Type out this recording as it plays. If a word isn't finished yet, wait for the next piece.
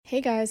Hey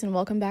guys, and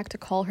welcome back to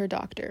Call Her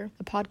Doctor,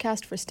 a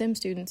podcast for STEM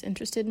students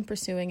interested in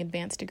pursuing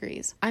advanced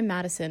degrees. I'm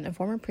Madison, a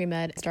former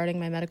pre-med starting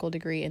my medical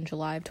degree in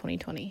July of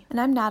 2020.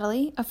 And I'm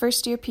Natalie, a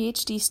first-year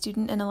PhD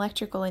student in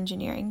electrical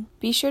engineering.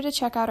 Be sure to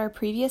check out our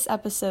previous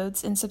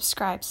episodes and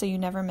subscribe so you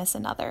never miss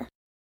another.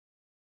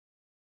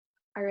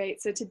 All right,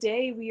 so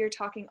today we are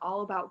talking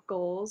all about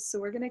goals.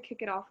 So we're going to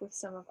kick it off with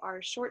some of our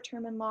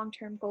short-term and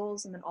long-term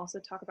goals, and then also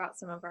talk about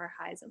some of our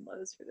highs and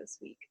lows for this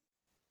week.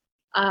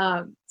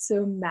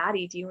 So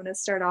Maddie, do you want to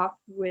start off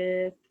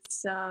with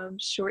some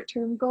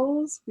short-term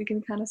goals? We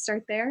can kind of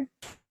start there.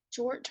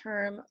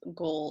 Short-term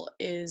goal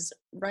is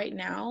right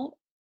now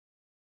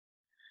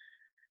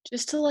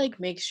just to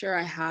make sure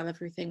I have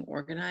everything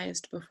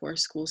organized before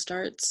school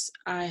starts.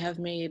 I have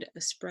made a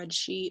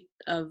spreadsheet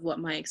of what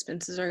my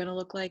expenses are going to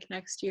look like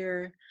next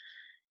year,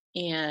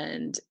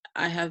 and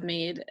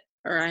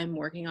I'm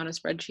working on a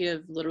spreadsheet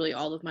of literally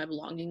all of my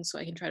belongings so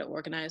I can try to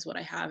organize what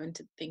I have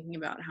into thinking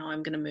about how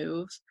I'm going to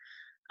move.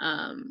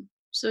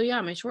 So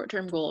yeah, my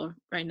short-term goal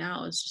right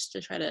now is just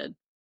to try to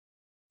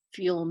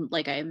feel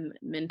like I'm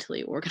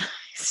mentally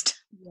organized.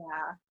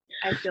 Yeah,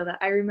 I feel that.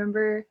 I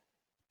remember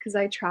because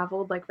I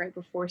traveled right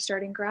before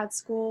starting grad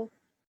school,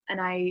 and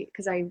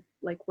because I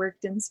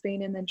worked in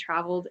Spain and then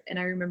traveled, and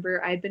I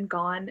remember I had been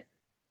gone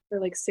for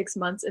 6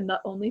 months, and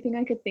the only thing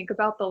I could think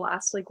about the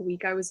last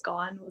week I was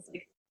gone was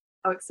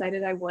how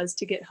excited I was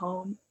to get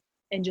home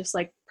and just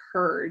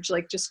purge,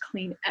 just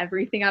clean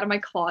everything out of my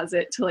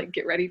closet to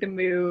get ready to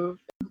move.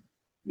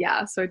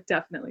 Yeah, so I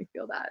definitely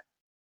feel that.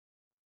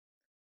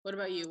 What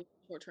about you?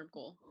 Short-term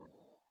goal?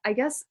 I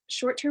guess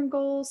short-term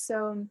goals,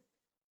 so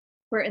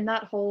we're in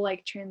that whole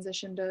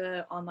transition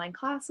to online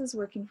classes,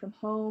 working from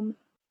home,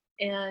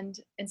 and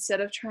instead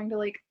of trying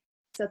to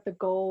set the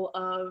goal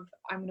of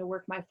I'm going to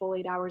work my full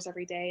 8 hours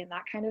every day and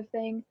that kind of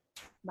thing,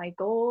 my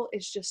goal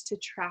is just to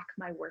track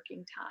my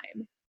working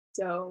time.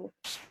 So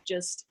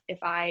just if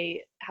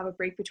I have a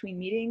break between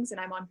meetings and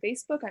I'm on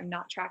Facebook, I'm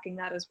not tracking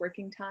that as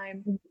working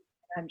time.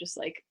 I'm just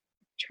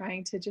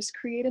trying to just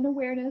create an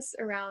awareness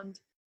around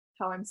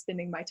how I'm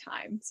spending my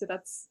time. So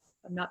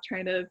I'm not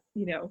trying to,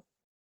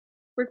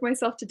 work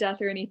myself to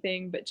death or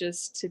anything, but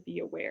just to be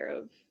aware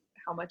of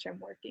how much I'm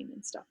working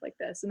and stuff like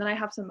this. And then I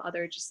have some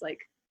other just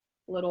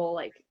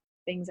little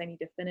things I need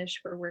to finish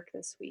for work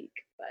this week.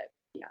 But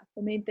yeah,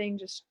 the main thing,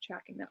 just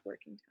tracking that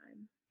working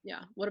time.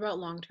 Yeah. What about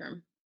long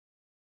term?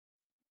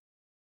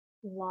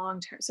 Long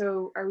term.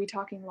 So are we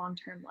talking long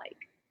term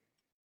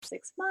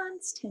 6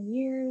 months, 10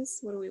 years?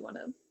 What do we want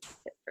to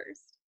hit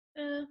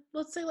first?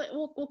 Let's say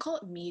we'll call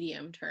it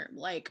medium term,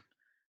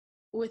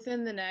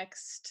 within the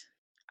next,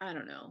 I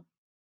don't know,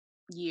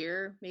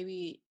 year,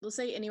 maybe. Let's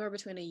say anywhere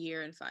between a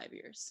year and 5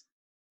 years.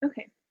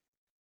 Okay.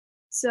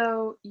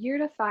 So year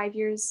to 5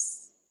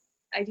 years,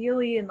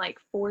 ideally in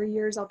 4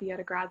 years, I'll be out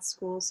of grad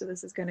school. So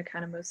this is going to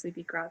kind of mostly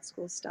be grad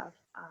school stuff.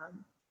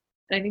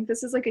 And I think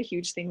this is a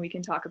huge thing we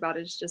can talk about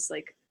is just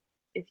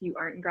if you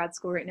aren't in grad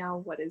school right now,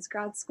 what is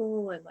grad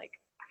school and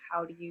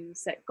how do you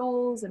set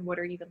goals and what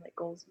are even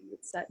goals you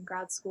would set in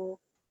grad school.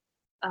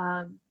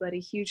 But a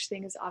huge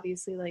thing is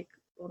obviously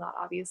well, not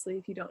obviously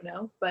if you don't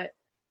know, but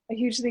a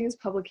huge thing is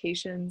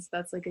publications.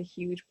 That's a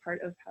huge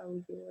part of how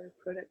your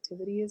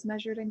productivity is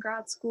measured in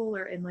grad school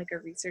or in a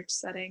research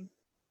setting.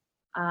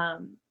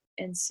 And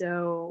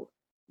so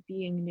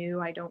being new,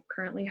 I don't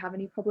currently have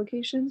any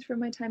publications from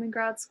my time in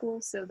grad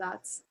school. So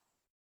that's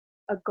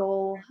a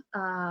goal.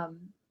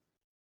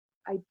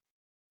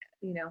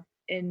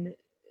 In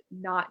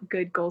not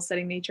good goal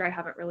setting nature, I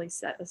haven't really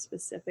set a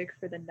specific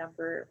for the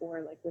number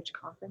or which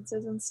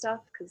conferences and stuff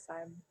because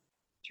I'm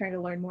trying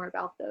to learn more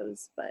about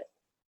those. But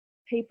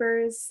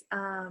papers,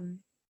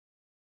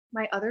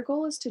 my other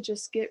goal is to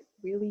just get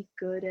really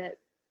good at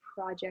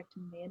project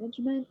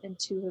management and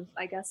to have,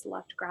 I guess,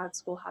 left grad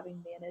school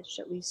having managed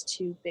at least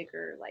 2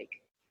 bigger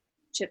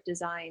chip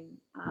design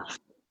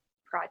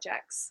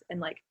projects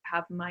and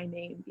have my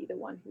name be the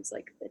one who's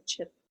the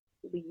chip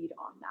lead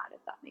on that,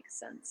 if that makes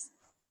sense.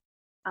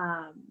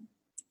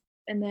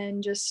 And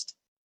then just,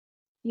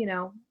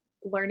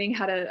 learning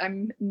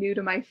I'm new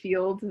to my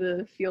field,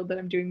 the field that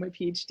I'm doing my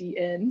PhD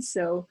in.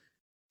 So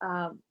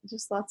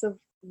just lots of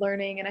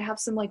learning. And I have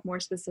some more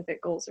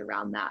specific goals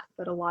around that.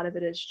 But a lot of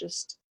it is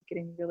just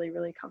getting really,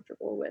 really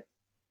comfortable with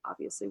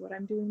obviously what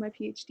I'm doing my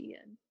PhD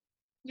in.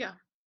 Yeah.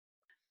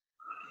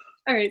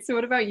 All right. So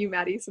what about you,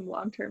 Maddie? Some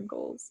long-term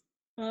goals?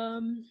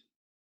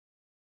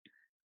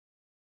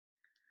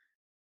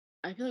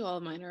 I feel all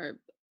of mine are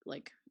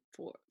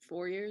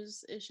 4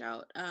 years-ish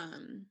out.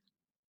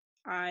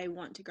 I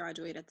want to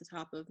graduate at the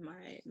top of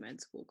my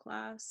med school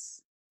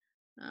class.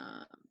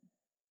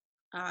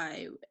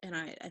 I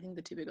think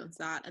the 2 big ones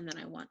that, and then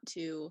I want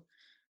to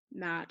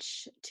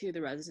match to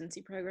the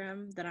residency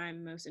program that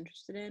I'm most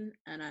interested in,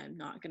 and I'm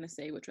not going to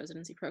say which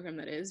residency program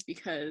that is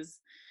because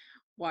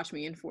watch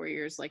me in 4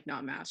 years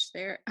not matched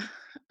there.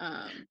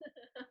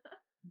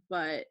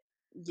 But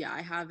yeah,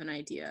 I have an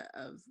idea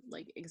of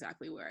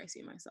exactly where I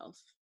see myself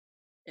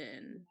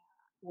in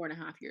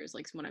 4.5 years,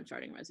 when I'm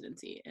starting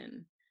residency,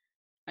 and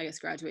I guess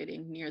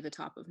graduating near the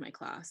top of my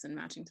class and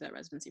matching to that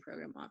residency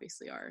program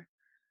obviously are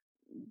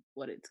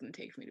what it's going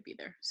to take for me to be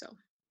there. So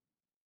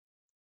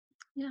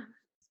yeah.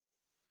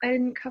 I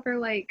didn't cover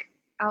like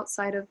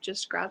outside of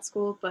just grad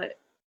school, but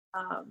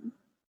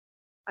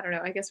I don't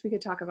know, I guess we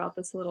could talk about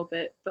this a little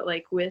bit, but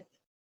like with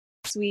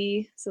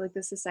SWE, so like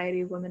the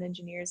Society of Women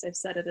Engineers, I've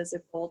set it as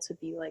a goal to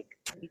be like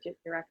collegiate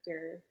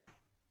director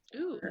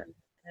Ooh. or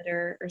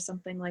editor or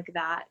something like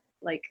that,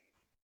 like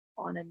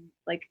on and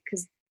like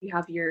because you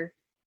have your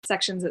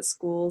sections at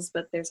schools,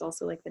 but there's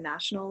also like the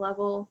national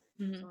level.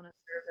 Mm-hmm. So I want to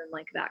serve in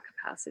like that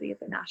capacity at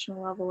the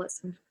national level at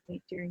some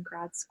point during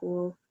grad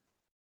school.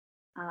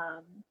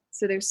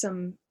 So there's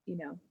some,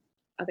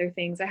 other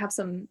things. I have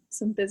some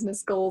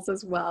business goals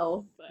as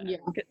well, but Yeah.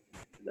 I'll get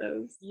to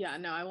those. Yeah,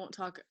 no, I won't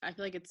talk. I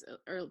feel like it's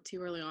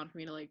too early on for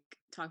me to like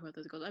talk about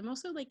those goals. I'm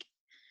also like,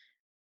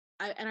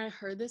 I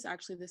heard this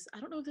actually. I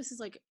don't know if this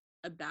is like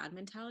a bad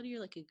mentality or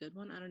like a good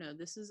one. I don't know.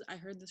 I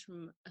heard this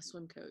from a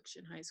swim coach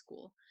in high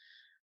school,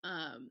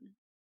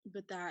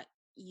 but that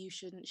you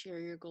shouldn't share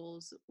your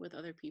goals with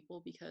other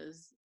people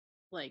because,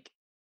 like,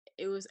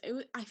 it was.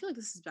 I feel like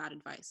this is bad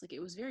advice. Like,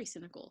 it was very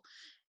cynical.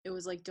 It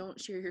was like, don't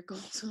share your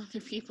goals with other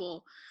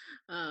people,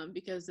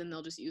 because then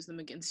they'll just use them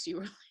against you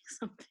or like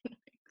something.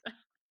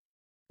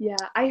 Yeah,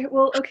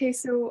 okay,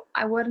 so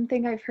one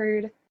thing I've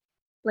heard,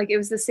 like it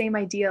was the same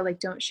idea, like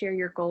don't share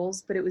your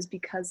goals, but it was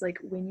because like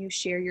when you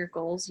share your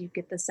goals, you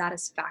get the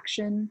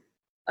satisfaction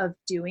of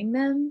doing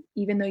them,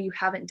 even though you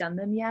haven't done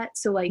them yet.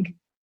 So like,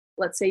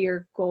 let's say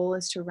your goal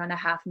is to run a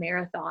half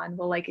marathon.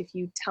 Well, like if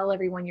you tell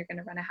everyone you're going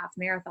to run a half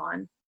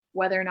marathon,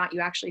 whether or not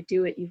you actually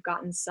do it, you've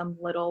gotten some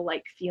little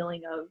like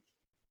feeling of,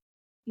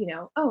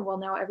 oh, well,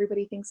 now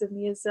everybody thinks of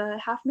me as a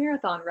half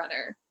marathon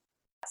runner.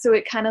 So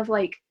it kind of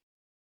like,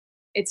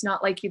 it's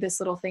not like you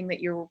this little thing that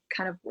you're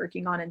kind of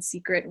working on in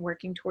secret and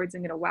working towards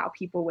and going to wow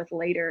people with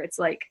later. It's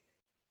like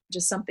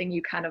just something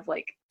you kind of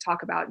like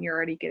talk about and you're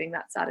already getting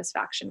that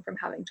satisfaction from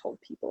having told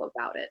people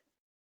about it.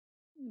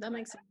 That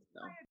makes sense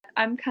though.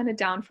 I'm kind of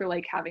down for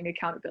like having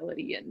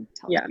accountability and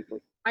telling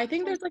people. I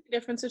think there's like a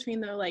difference between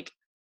though like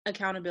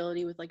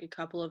accountability with like a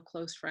couple of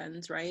close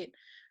friends, right?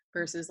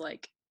 Versus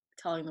like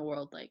telling the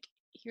world like,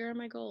 here are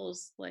my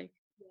goals. Like,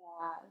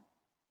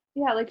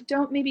 Yeah, like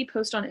don't maybe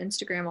post on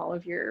Instagram all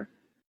of your,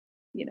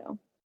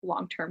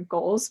 long-term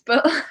goals,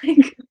 but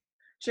like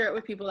share it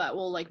with people that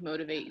will like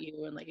motivate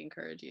you and like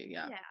encourage you.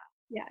 Yeah.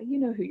 Yeah, you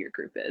know who your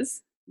group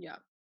is. Yeah.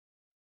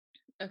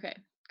 Okay,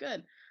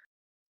 good.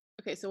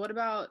 Okay, so what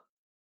about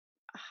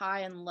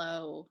high and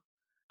low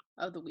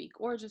of the week,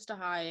 or just a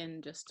high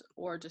and just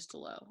a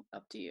low?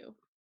 Up to you.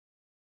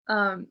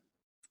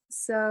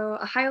 So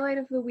a highlight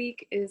of the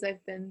week is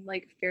I've been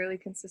like fairly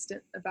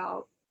consistent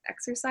about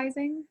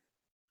exercising.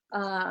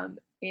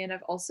 And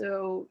I've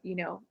also,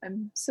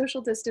 I'm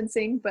social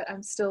distancing, but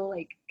I'm still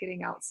like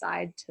getting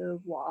outside to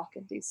walk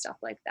and do stuff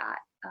like that.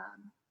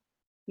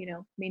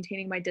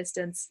 Maintaining my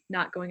distance,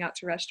 not going out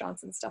to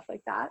restaurants and stuff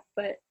like that,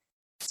 but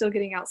still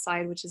getting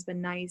outside, which has been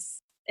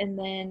nice. And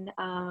then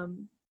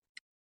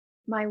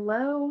my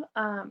low,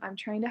 I'm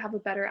trying to have a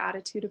better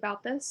attitude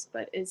about this,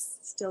 but is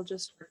still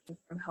just working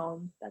from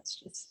home. That's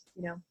just,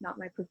 not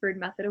my preferred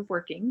method of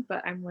working,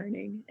 but I'm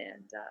learning,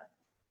 and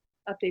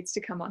updates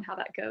to come on how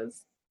that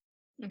goes.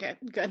 Okay,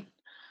 good.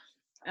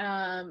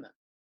 I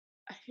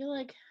feel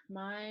like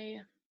my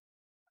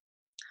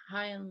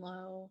high and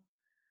low,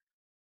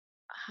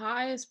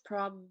 high is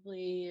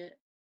probably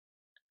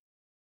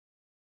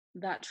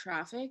that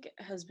traffic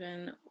has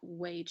been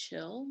way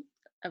chill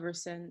ever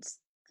since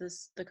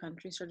the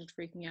country started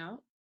freaking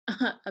out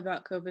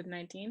about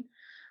COVID-19.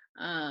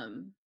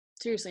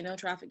 Seriously, no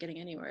traffic getting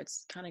anywhere.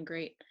 It's kind of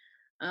great.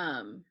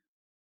 If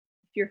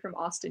you're from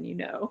Austin,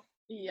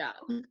 Yeah,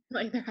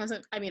 like there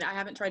hasn't. I mean, I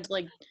haven't tried to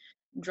like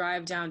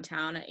drive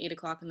downtown at 8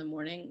 o'clock in the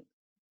morning,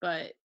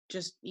 but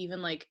just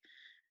even like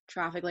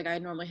traffic, like I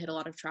normally hit a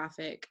lot of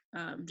traffic,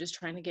 just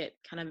trying to get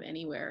kind of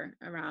anywhere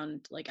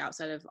around like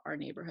outside of our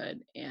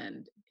neighborhood,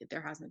 and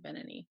there hasn't been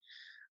any.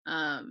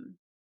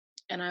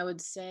 And I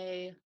would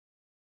say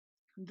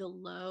the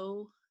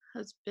low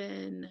has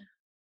been,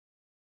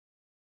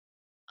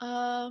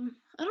 I don't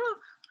know if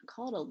I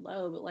call it a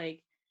low, but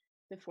like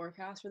the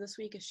forecast for this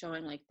week is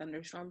showing like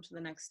thunderstorms for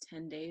the next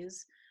 10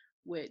 days,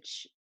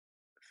 which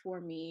for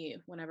me,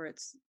 whenever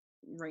it's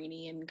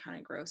rainy and kind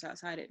of gross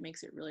outside, it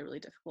makes it really, really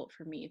difficult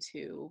for me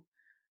to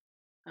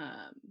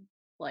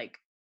like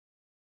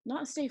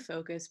not stay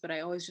focused, but I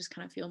always just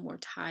kind of feel more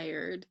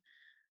tired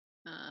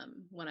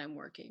when I'm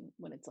working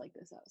when it's like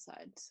this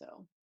outside.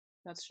 So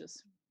that's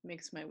just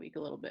makes my week a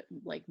little bit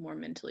like more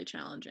mentally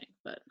challenging,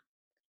 but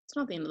it's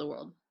not the end of the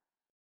world.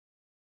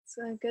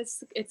 So I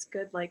guess it's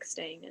good like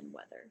staying in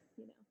weather.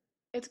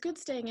 It's good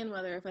staying in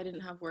weather if I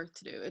didn't have work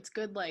to do. It's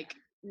good like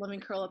let me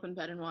curl up in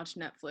bed and watch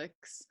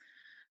Netflix,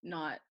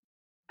 not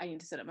I need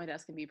to sit at my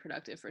desk and be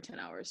productive for 10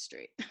 hours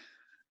straight.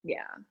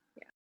 Yeah.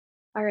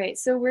 All right,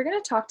 so we're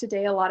going to talk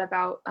today a lot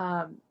about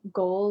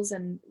goals,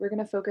 and we're going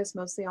to focus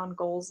mostly on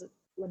goals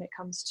when it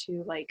comes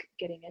to like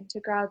getting into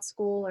grad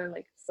school or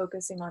like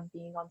focusing on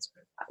being on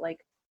sort of that,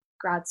 like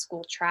grad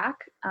school track.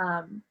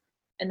 And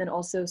then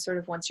also sort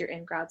of once you're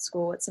in grad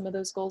school, what some of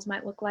those goals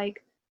might look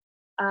like.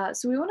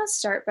 So we want to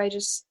start by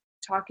just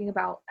talking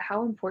about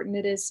how important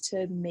it is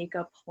to make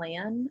a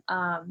plan.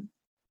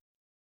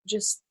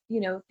 Just,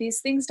 these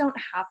things don't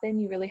happen.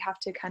 You really have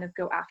to kind of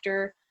go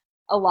after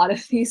a lot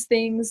of these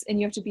things, and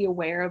you have to be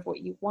aware of what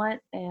you want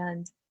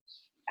and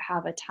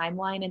have a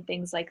timeline and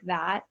things like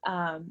that.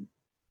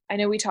 I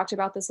know we talked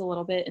about this a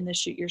little bit in the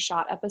Shoot Your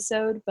Shot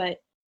episode, but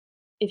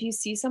if you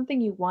see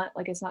something you want,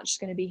 like it's not just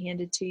going to be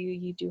handed to you,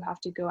 you do have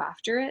to go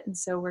after it. And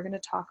so we're going to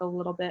talk a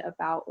little bit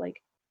about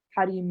like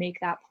how do you make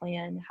that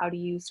plan? How do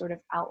you sort of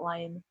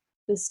outline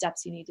the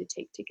steps you need to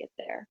take to get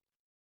there?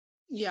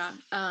 Yeah.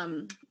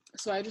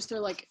 So I just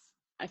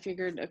I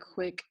figured a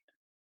quick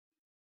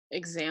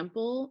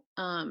example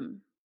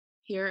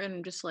here,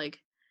 and just like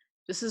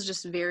this is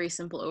just very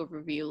simple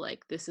overview.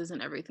 Like this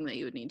isn't everything that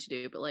you would need to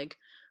do, but like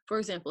for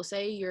example,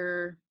 say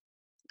you're,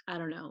 I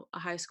don't know, a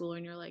high schooler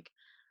and you're like,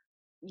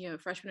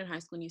 freshman in high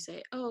school, and you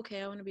say, oh,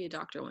 okay, I want to be a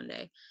doctor one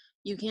day.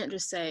 You can't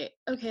just say,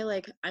 okay,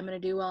 like I'm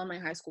going to do well in my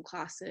high school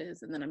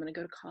classes, and then I'm going to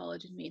go to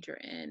college and major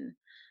in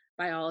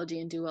biology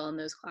and do well in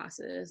those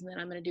classes, and then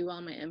I'm going to do well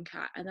in my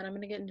MCAT, and then I'm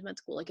going to get into med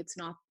school. Like it's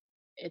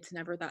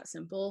never that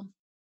simple.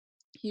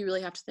 You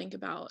really have to think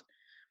about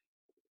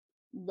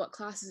what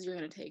classes you're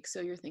going to take.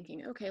 So you're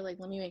thinking, okay, like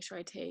let me make sure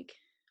I take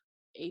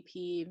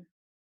AP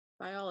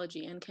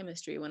biology and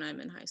chemistry when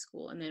I'm in high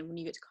school. And then when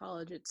you get to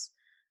college, it's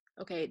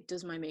okay,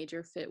 does my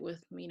major fit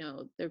with,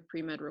 their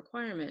pre-med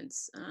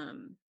requirements?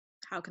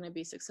 How can I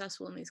be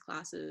successful in these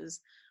classes?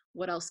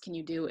 What else can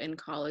you do in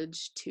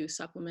college to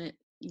supplement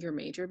your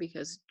major?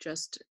 Because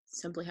just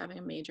simply having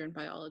a major in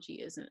biology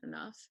isn't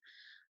enough.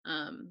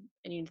 And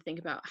you need to think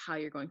about how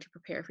you're going to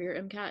prepare for your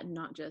MCAT, and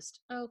not just,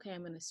 oh, okay,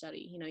 I'm going to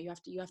study. You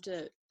have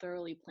to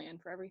thoroughly plan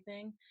for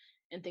everything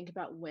and think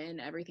about when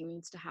everything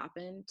needs to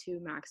happen to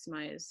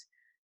maximize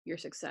your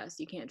success.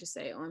 You can't just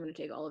say, oh, I'm going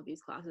to take all of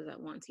these classes at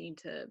once. You need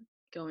to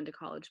go into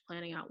college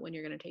planning out when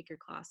you're going to take your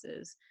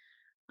classes,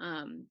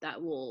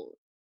 that will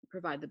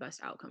provide the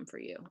best outcome for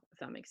you, if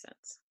that makes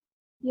sense.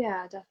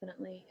 Yeah,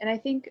 definitely. And I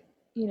think,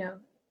 you know,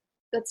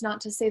 that's not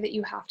to say that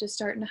you have to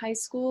start in high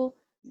school,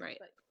 Right.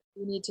 but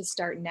you need to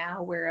start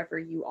now wherever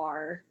you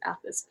are at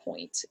this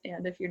point.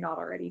 And if you're not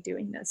already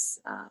doing this,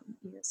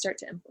 start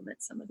to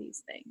implement some of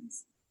these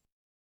things.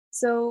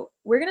 So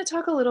we're going to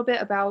talk a little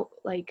bit about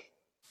like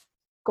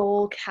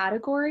goal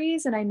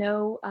categories. And I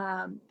know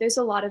there's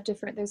a lot of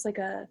different, there's like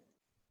a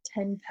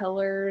 10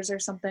 pillars or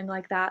something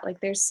like that. Like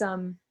there's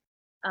some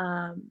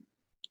um,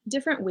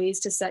 different ways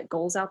to set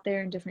goals out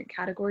there in different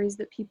categories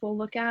that people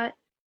look at.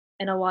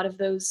 And a lot of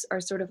those are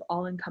sort of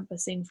all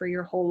encompassing for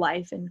your whole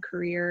life, and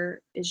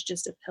career is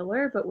just a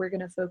pillar. But we're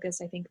going to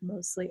focus, I think,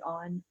 mostly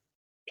on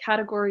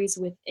categories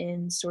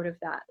within sort of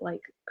that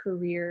like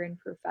career and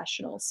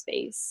professional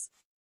space.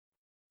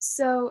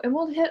 So, and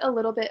we'll hit a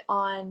little bit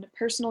on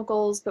personal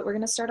goals, but we're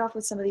going to start off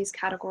with some of these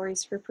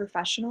categories for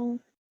professional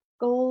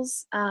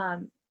goals.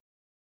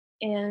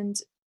 And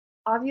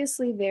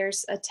obviously,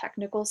 there's a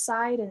technical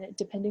side, and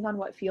depending on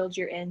what field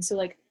you're in. So,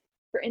 like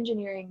for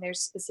engineering, there's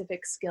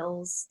specific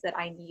skills that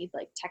I need,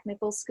 like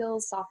technical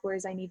skills,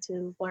 softwares I need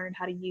to learn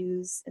how to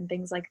use, and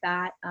things like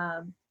that.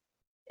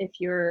 If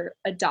you're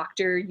a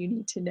doctor, you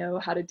need to know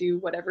how to do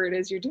whatever it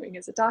is you're doing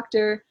as a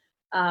doctor.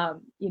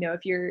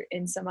 If you're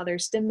in some other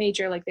STEM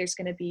major, like there's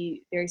going to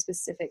be very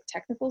specific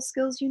technical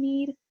skills you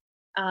need.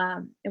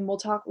 And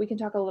we can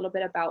talk a little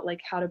bit about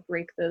like how to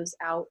break those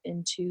out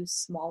into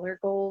smaller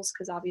goals,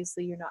 because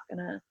obviously you're not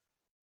going to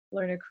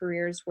learn a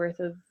career's worth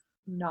of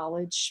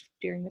knowledge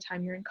during the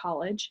time you're in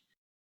college.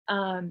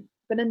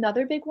 But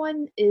another big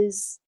one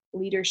is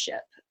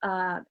leadership.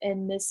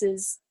 And this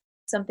is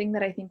something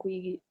that I think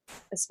we,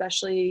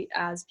 especially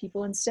as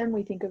people in STEM,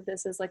 we think of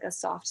this as like a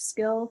soft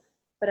skill,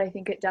 but I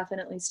think it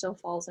definitely still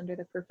falls under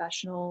the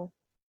professional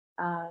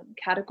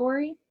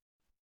category.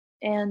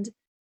 And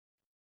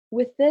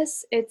with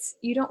this, it's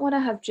you don't want to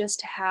have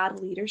just had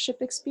leadership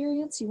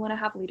experience. You want to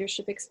have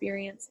leadership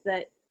experience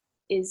that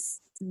is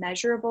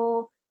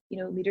measurable,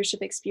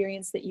 leadership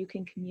experience that you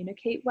can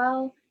communicate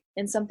well,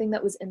 and something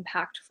that was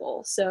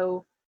impactful.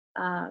 So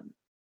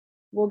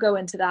we'll go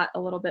into that a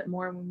little bit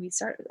more when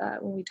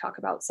we talk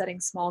about setting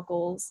small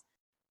goals.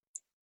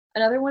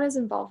 Another one is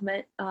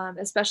involvement,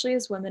 especially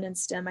as women in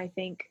STEM. I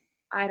think,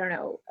 I don't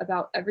know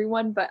about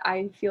everyone, but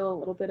I feel a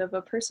little bit of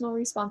a personal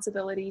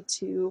responsibility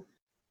to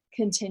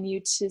continue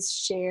to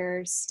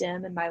share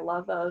STEM and my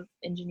love of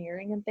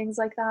engineering and things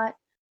like that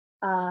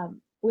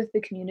with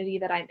the community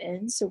that I'm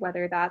in. So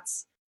whether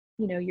that's,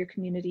 your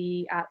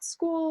community at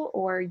school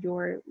or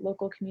your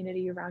local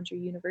community around your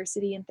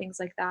university and things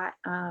like that,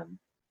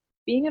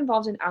 being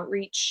involved in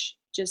outreach,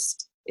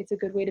 it's a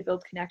good way to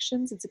build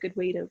connections. It's a good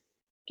way to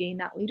gain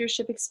that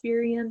leadership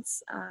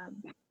experience.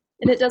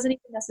 And it doesn't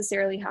even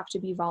necessarily have to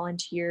be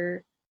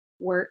volunteer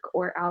work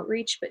or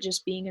outreach, but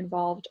just being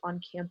involved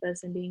on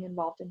campus and being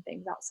involved in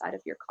things outside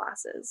of your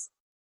classes.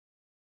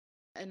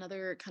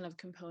 Another kind of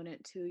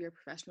component to your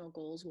professional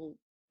goals will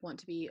want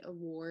to be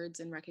awards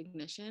and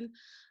recognition.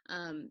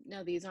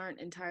 Now, these aren't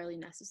entirely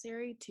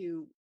necessary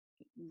to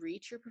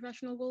reach your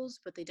professional goals,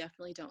 but they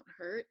definitely don't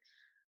hurt.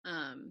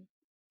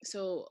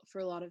 So for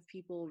a lot of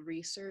people,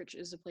 research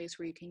is a place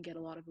where you can get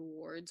a lot of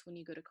awards when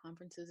you go to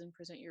conferences and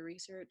present your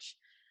research.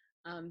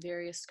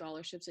 Various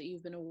scholarships that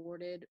you've been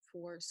awarded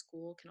for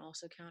school can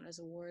also count as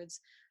awards,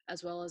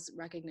 as well as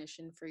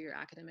recognition for your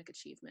academic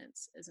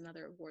achievements is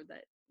another award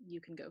that you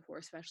can go for,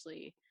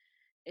 especially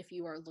if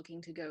you are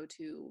looking to go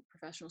to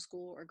professional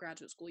school or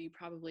graduate school. You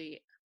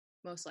probably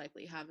most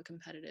likely have a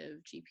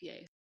competitive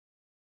GPA.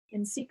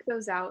 And seek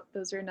those out.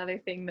 Those are another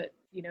thing that,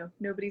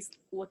 nobody's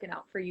looking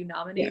out for you Yeah.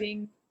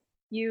 nominating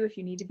you. If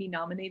you need to be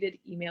nominated,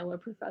 email a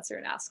professor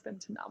and ask them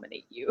to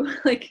nominate you.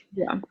 Like,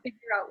 Yeah.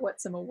 figure out what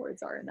some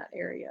awards are in that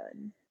area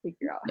and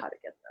figure out how to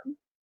get them.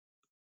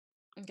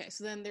 Okay,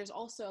 so then there's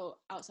also,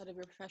 outside of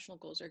your professional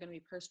goals, are going to be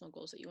personal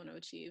goals that you want to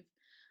achieve.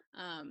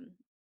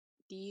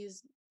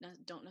 These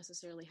don't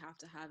necessarily have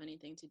to have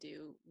anything to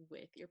do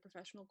with your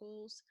professional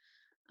goals,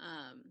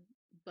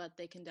 but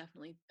they can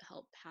definitely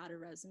help pad a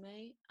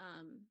resume.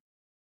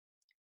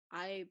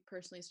 I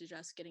personally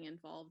suggest getting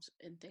involved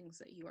in things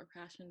that you are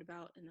passionate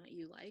about and that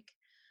you like,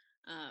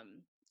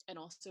 and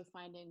also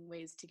finding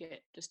ways to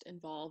get just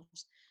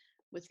involved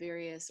with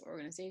various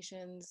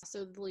organizations.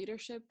 So the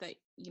leadership that,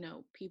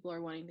 people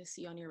are wanting to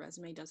see on your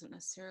resume doesn't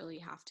necessarily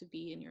have to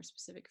be in your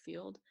specific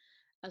field.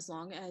 As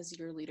long as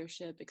your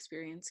leadership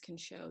experience can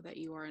show that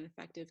you are an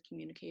effective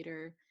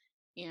communicator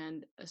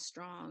and a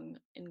strong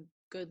and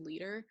good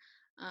leader,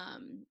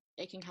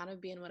 it can kind of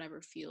be in whatever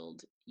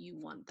field you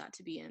want that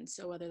to be in.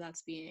 So whether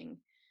that's being,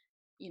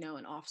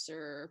 an officer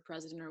or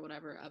president or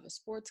whatever of a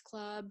sports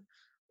club,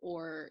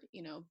 or,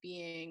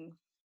 being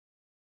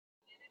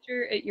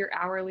manager at your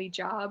hourly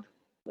job.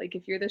 Like,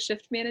 if you're the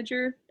shift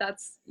manager,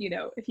 that's,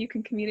 if you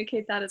can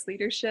communicate that as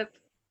leadership,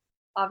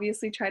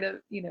 obviously try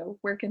to,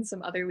 work in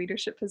some other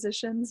leadership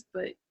positions,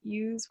 but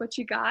use what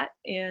you got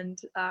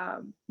and,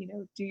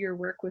 do your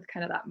work with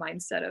kind of that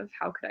mindset of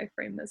how could I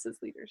frame this as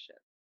leadership?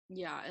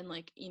 Yeah, and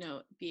like,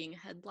 being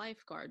head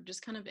lifeguard,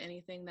 just kind of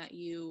anything that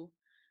you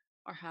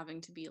are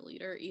having to be a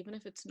leader, even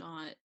if it's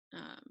not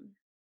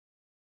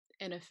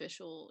an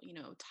official,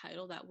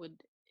 title that would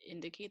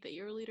indicate that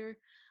you're a leader.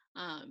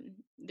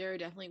 There are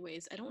definitely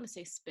ways, I don't want to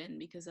say spin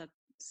because that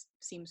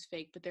seems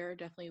fake, but there are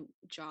definitely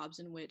jobs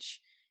in which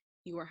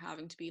you are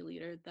having to be a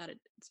leader that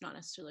it's not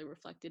necessarily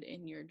reflected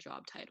in your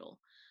job title.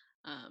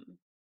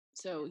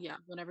 So yeah,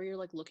 whenever you're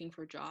like looking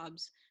for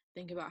jobs,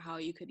 think about how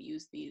you could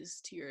use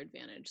these to your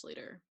advantage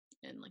later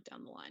and like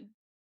down the line.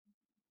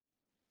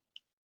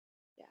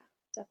 Yeah,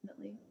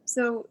 definitely.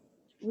 So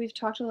we've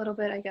talked a little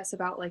bit, I guess,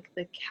 about like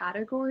the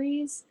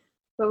categories,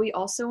 but we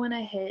also want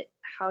to hit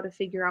how to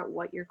figure out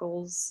what your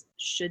goals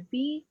should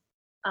be,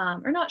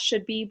 or not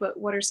should be, but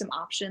what are some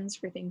options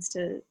for things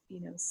to,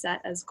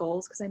 set as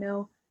goals? Because I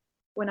know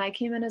when I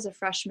came in as a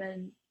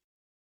freshman,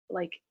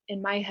 like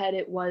in my head,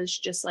 it was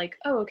just like,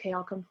 oh, okay,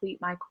 I'll complete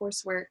my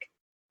coursework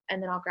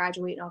and then I'll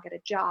graduate and I'll get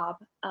a job.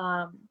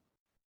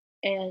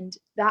 And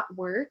that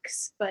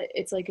works, but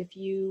it's like if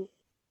you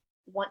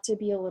want to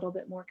be a little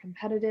bit more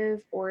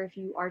competitive, or if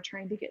you are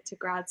trying to get to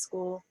grad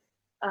school,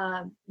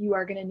 you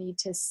are going to need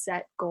to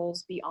set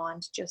goals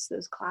beyond just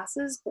those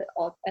classes, but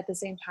all, at the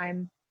same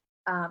time,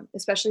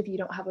 especially if you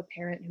don't have a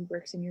parent who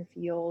works in your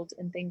field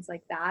and things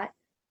like that,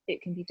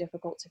 it can be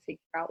difficult to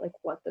figure out like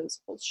what those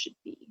goals should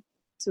be.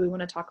 So we want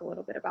to talk a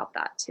little bit about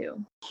that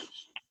too.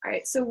 All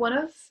right, so one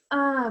of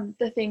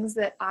the things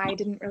that I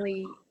didn't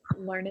really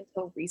learn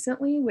until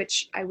recently,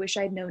 which I wish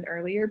I'd known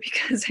earlier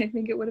because I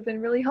think it would have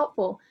been really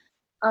helpful,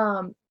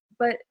 um,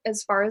 but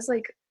as far as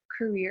like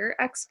career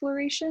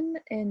exploration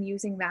and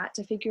using that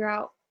to figure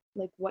out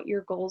like what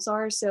your goals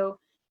are. So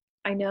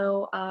I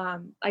know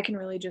I can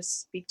really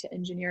just speak to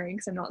engineering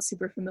because I'm not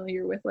super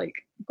familiar with like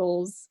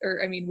goals,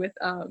 or I mean with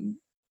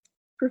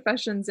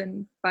professions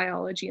in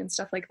biology and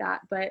stuff like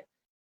that. But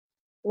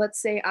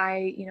let's say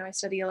I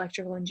study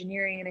electrical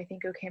engineering and I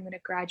think, okay, I'm going to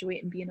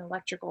graduate and be an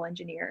electrical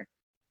engineer.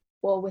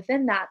 Well,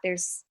 within that,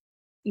 there's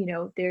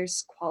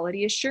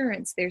quality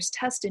assurance, there's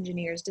test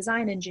engineers,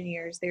 design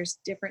engineers, there's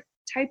different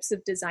types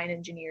of design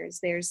engineers,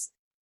 there's,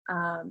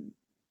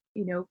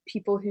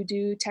 people who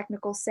do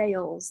technical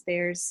sales,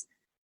 there's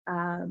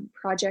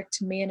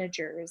project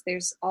managers,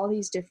 there's all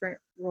these different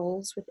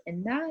roles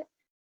within that.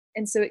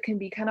 And so it can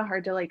be kind of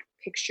hard to like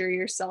picture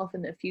yourself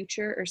in the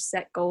future or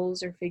set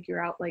goals or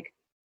figure out like,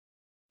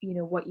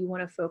 what you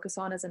want to focus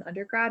on as an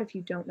undergrad if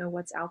you don't know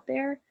what's out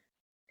there.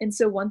 And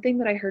so one thing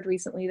that I heard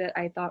recently that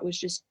I thought was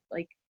just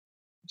like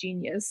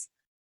genius,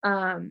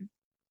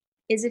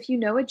 is if you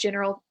know a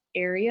general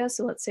area.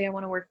 So let's say I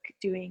want to work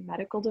doing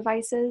medical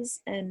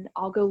devices and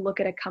I'll go look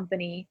at a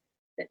company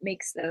that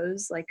makes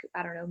those, like,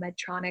 I don't know,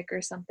 Medtronic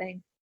or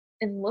something,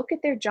 and look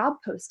at their job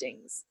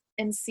postings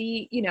and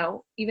see,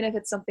 even if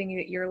it's something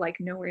that you're like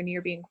nowhere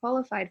near being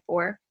qualified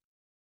for,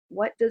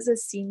 what does a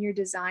senior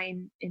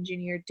design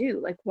engineer do?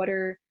 Like, what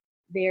are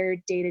their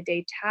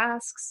day-to-day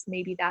tasks?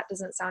 Maybe that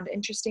doesn't sound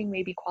interesting.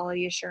 Maybe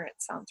quality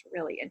assurance sounds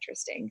really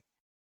interesting.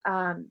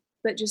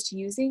 But just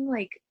using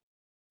like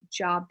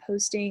job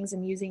postings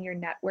and using your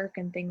network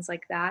and things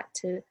like that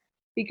to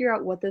figure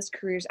out what those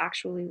careers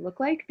actually look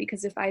like.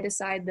 Because if I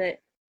decide that,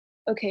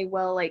 okay,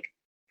 well, like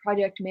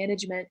project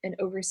management and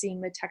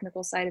overseeing the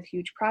technical side of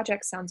huge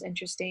projects sounds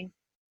interesting,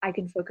 I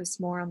can focus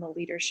more on the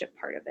leadership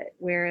part of it.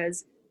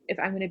 Whereas if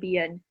I'm going to be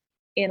an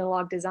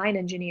analog design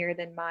engineer,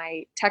 then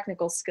my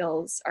technical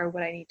skills are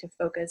what I need to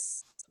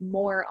focus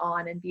more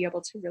on and be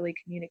able to really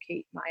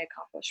communicate my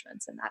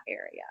accomplishments in that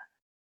area.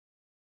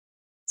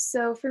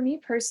 So for me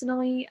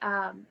personally,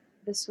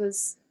 this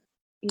was,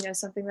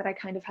 something that I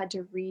kind of had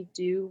to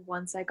redo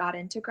once I got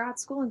into grad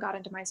school and got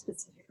into my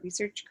specific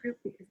research group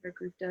because their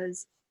group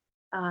does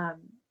um,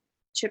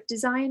 chip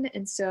design.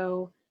 And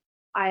so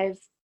I've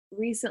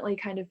recently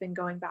kind of been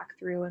going back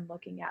through and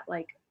looking at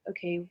like,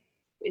 okay,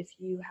 if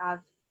you have,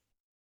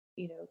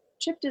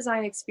 chip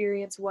design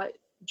experience, what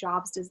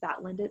jobs does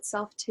that lend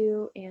itself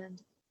to?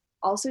 And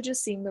also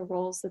just seeing the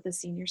roles that the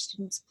senior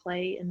students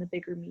play in the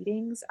bigger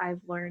meetings,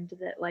 I've learned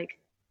that like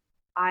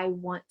I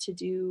want to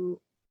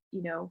do,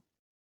 you know,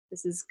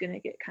 this is going to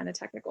get kind of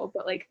technical,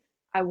 but like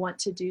I want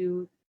to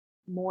do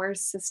more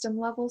system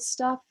level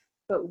stuff,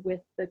 but with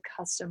the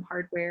custom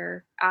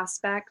hardware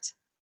aspect.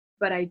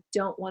 But I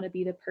don't want to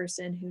be the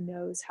person who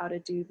knows how to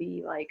do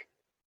the like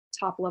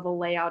top level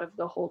layout of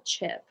the whole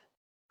chip.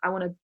 I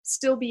want to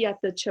still be at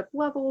the chip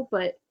level,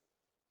 but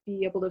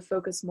be able to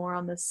focus more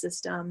on the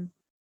system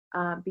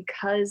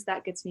because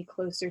that gets me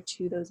closer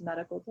to those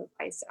medical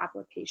device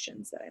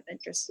applications that I'm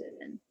interested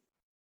in.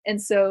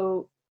 And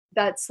so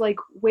that's like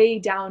way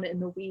down in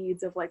the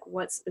weeds of like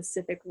what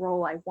specific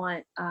role I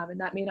want. And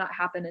that may not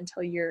happen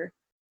until you're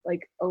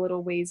like a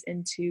little ways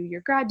into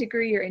your grad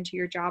degree or into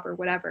your job or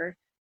whatever.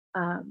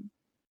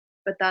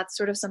 But that's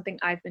sort of something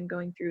I've been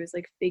going through is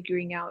like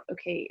figuring out,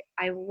 okay,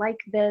 I like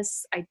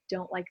this, I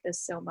don't like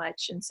this so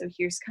much. And so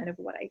here's kind of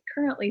what I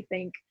currently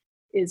think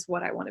is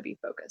what I want to be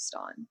focused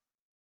on.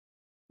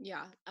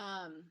 Yeah.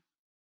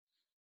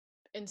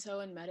 And so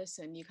in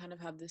medicine, you kind of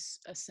have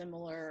a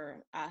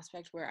similar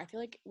aspect where I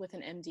feel like with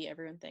an MD,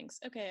 everyone thinks,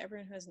 okay,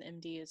 everyone who has an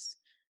MD is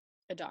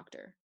a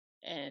doctor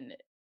and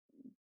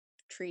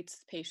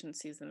treats patients,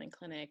 sees them in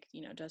clinic,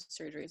 does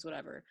surgeries,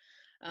 whatever.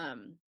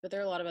 But there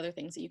are a lot of other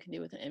things that you can do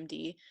with an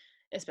MD,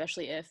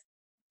 especially if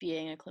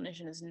being a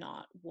clinician is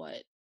not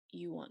what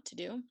you want to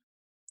do.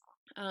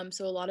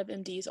 So a lot of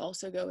MDs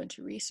also go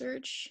into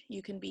research.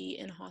 You can be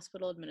in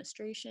hospital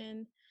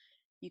administration.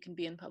 You can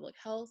be in public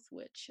health,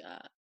 which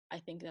I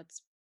think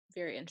that's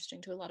very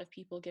interesting to a lot of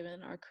people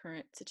given our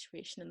current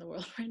situation in the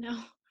world right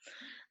now.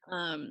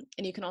 And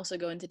you can also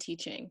go into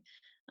teaching.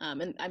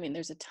 And I mean,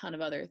 there's a ton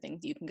of other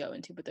things you can go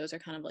into, but those are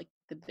kind of like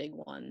the big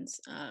ones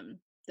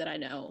that I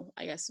know,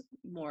 I guess,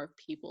 more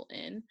people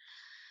in.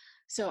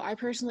 So I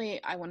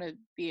want to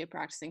be a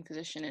practicing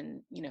physician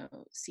and,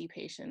 see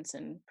patients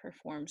and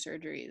perform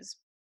surgeries.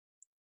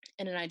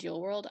 In an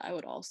ideal world, I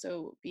would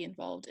also be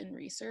involved in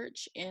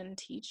research and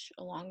teach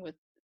along with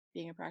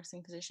being a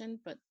practicing physician,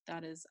 but I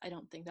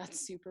don't think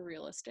that's super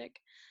realistic.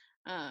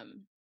 But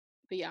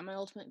yeah, my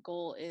ultimate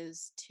goal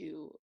is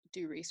to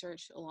do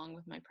research along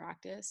with my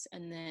practice.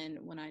 And then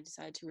when I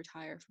decide to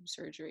retire from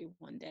surgery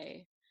one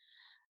day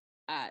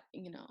at,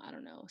 I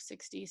don't know,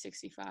 60,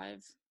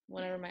 65,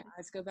 whenever my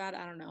eyes go bad,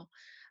 I don't know,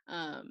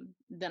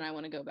 then I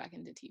want to go back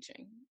into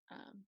teaching.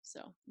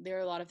 So there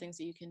are a lot of things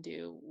that you can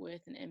do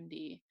with an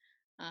MD.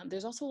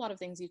 There's also a lot of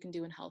things you can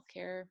do in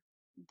healthcare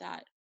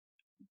that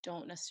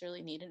don't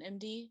necessarily need an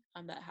MD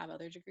that have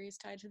other degrees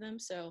tied to them.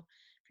 So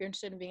if you're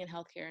interested in being in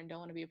healthcare and don't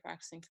want to be a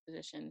practicing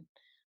physician,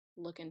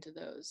 look into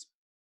those.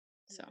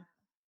 So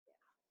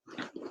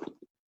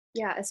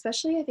Yeah,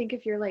 especially I think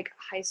if you're like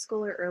high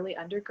school or early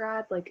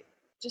undergrad, like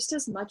just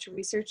as much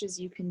research as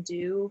you can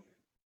do,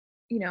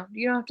 you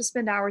don't have to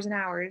spend hours and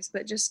hours,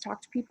 but just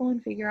talk to people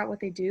and figure out what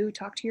they do.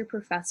 Talk to your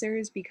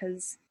professors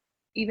because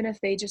even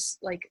if they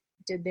just like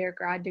did their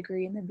grad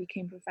degree and then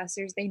became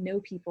professors, they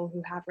know people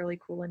who have really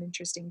cool and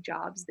interesting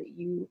jobs that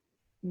you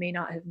may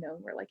not have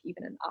known were like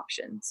even an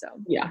option. So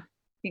yeah. I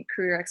think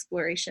career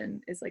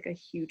exploration is like a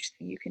huge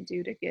thing you can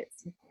do to get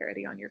some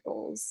clarity on your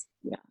goals.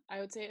 Yeah, I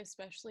would say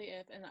especially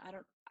if, and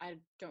I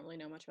don't really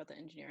know much about the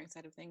engineering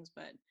side of things,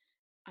 but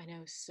I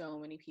know so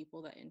many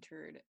people that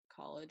entered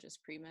college as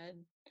pre-med,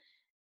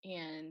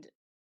 and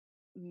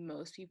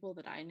most people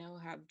that I know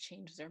have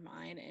changed their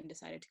mind and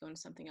decided to go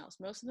into something else.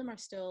 Most of them are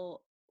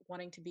still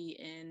wanting to be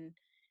in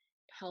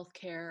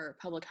healthcare or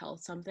public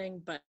health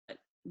something, but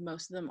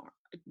most of them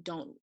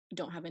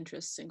don't have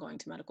interests in going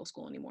to medical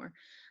school anymore.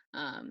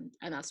 And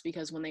that's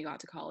because when they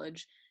got to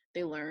college,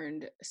 they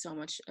learned so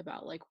much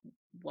about like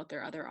what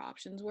their other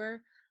options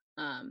were.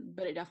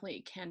 But it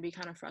definitely can be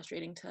kind of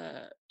frustrating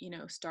to,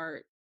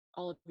 start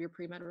all of your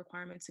pre-med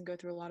requirements and go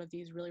through a lot of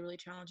these really, really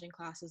challenging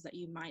classes that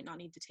you might not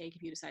need to take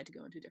if you decide to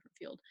go into a different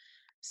field.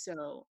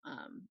 So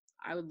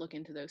I would look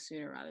into those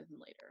sooner rather than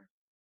later.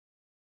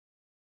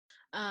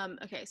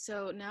 Okay,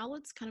 so now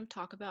let's kind of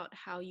talk about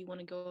how you want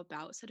to go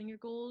about setting your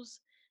goals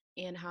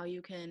and how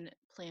you can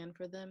plan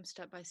for them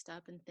step by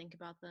step and think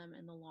about them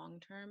in the long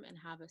term and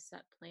have a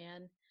set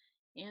plan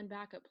and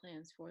backup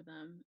plans for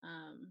them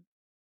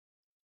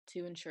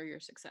to ensure your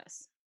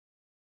success.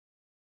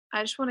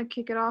 I just want to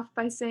kick it off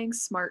by saying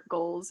SMART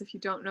goals. If you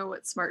don't know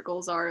what SMART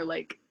goals are,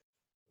 like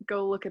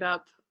go look it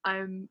up.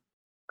 I'm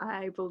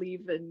I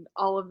believe in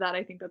all of that.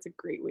 I think that's a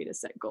great way to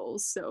set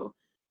goals. So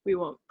we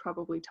won't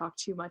probably talk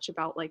too much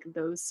about like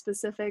those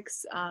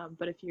specifics.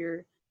 But if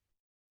you're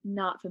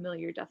not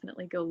familiar,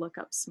 definitely go look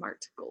up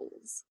SMART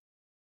goals.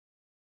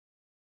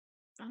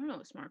 I don't know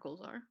what SMART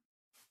goals are.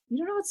 You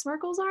don't know what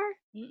SMART goals are?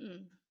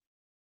 Mm-mm.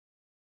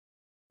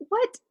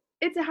 What?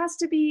 It has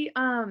to be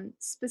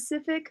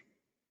specific,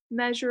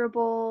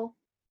 measurable,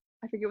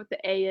 I forget what the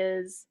A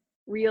is,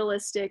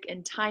 realistic,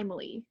 and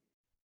timely.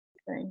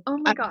 Okay. Oh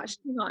my gosh,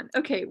 hang on.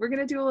 Okay, we're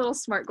gonna do a little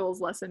SMART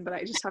goals lesson, but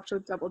I just have to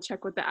double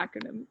check what the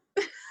acronym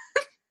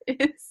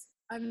is.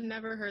 I've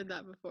never heard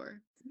that before.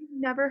 You've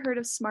never heard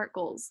of SMART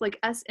goals, like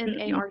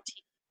SMART.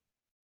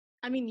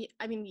 I mean,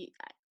 I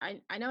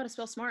know how to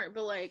spell smart,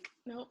 but like,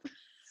 nope.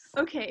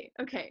 Okay.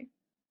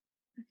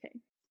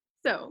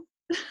 So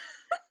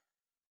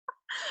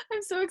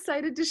I'm so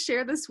excited to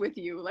share this with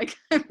you. Like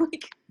I'm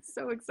like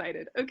so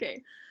excited.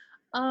 Okay.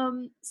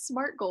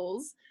 SMART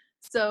goals.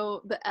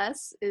 So the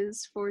S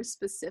is for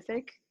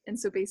specific. And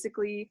so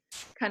basically,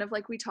 kind of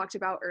like we talked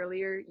about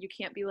earlier, you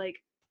can't be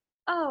like,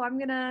 oh, I'm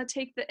gonna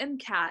take the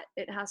MCAT.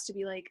 It has to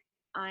be like,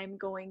 I'm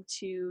going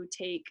to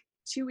take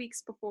 2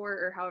 weeks before,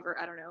 or however,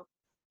 I don't know,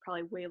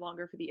 probably way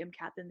longer for the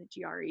MCAT than the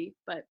GRE,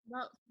 but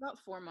About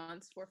 4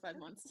 months, 4 or 5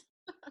 months.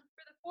 for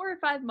the 4 or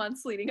 5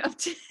 months leading up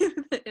to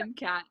the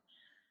MCAT,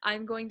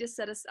 I'm going to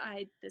set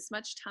aside this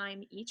much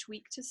time each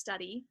week to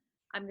study.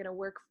 I'm going to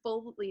work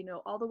fully,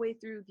 all the way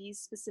through these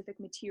specific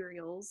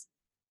materials.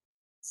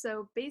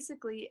 So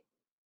basically,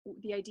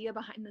 the idea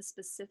behind the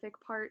specific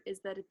part is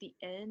that at the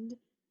end,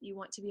 you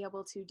want to be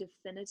able to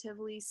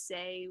definitively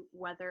say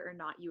whether or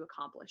not you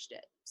accomplished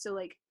it. So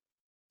like,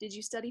 did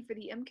you study for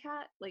the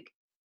MCAT? Like,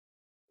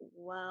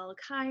 well,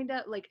 kind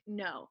of. Like,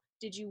 no.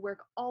 Did you work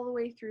all the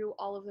way through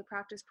all of the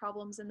practice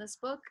problems in this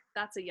book?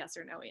 That's a yes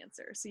or no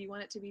answer. So you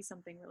want it to be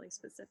something really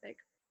specific.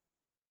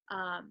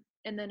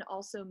 And then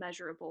also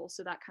measurable.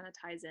 So that kind of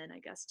ties in, I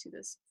guess, to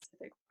this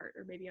specific part,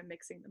 or maybe I'm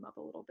mixing them up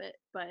a little bit,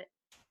 but,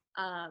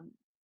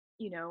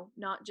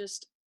 not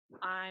just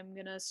I'm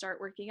going to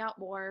start working out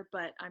more,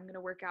 but I'm going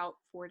to work out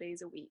 4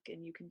 days a week.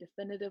 And you can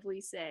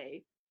definitively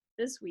say,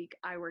 this week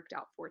I worked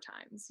out 4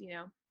 times,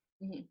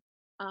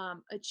 Mm-hmm.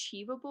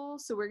 Achievable.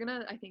 So we're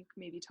going to, I think,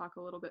 maybe talk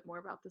a little bit more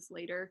about this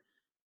later,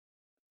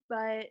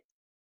 but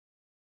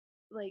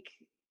like,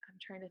 I'm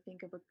trying to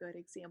think of a good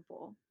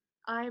example.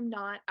 I'm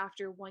not,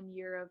 after 1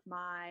 year of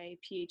my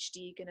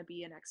PhD, going to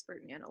be an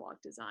expert in analog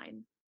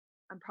design.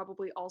 I'm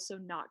probably also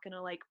not going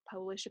to like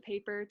publish a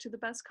paper to the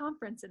best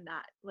conference in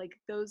that. Like,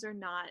 those are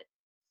not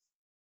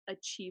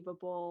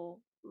achievable,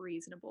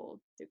 reasonable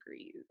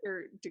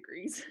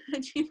degrees,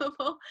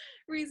 achievable,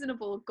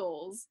 reasonable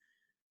goals.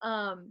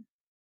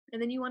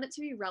 And then you want it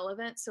to be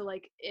relevant. So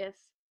like, if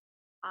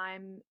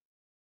I'm,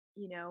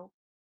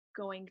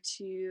 going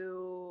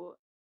to,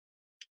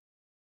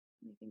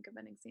 let me think of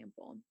an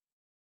example.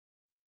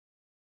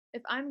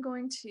 If I'm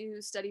going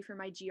to study for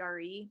my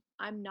GRE,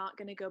 I'm not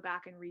going to go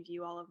back and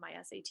review all of my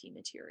SAT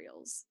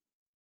materials.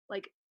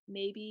 Like,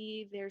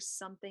 maybe there's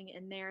something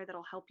in there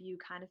that'll help you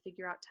kind of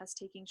figure out test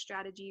taking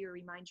strategy or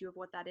remind you of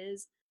what that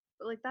is.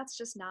 But like, that's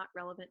just not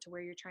relevant to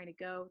where you're trying to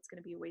go. It's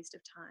going to be a waste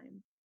of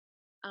time.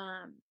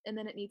 And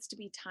then it needs to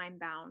be time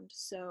bound.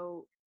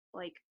 So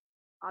like,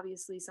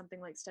 obviously something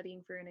like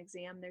studying for an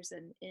exam, there's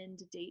an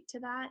end date to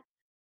that.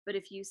 But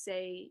if you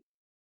say,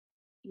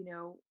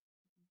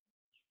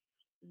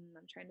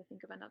 I'm trying to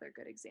think of another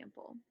good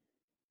example.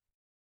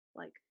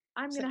 Like,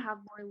 I'm going to have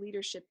more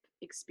leadership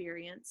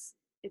experience.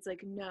 It's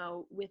like,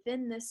 no,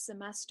 within this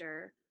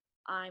semester,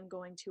 I'm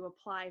going to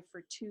apply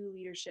for 2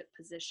 leadership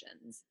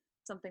positions,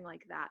 something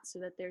like that, so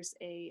that there's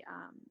a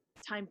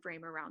time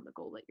frame around the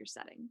goal that you're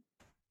setting.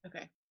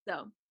 Okay.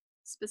 So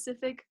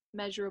specific,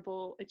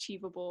 measurable,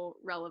 achievable,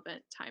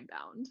 relevant, time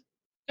bound.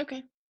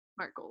 Okay.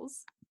 SMART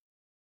goals.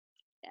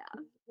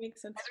 Yeah.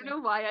 Makes sense. I don't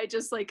know why I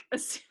just like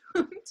assumed.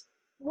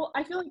 Well,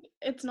 I feel like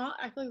it's not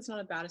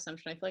a bad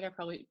assumption. I feel like I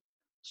probably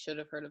should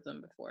have heard of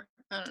them before.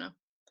 I don't know.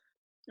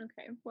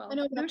 Okay, well, I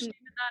know no shame in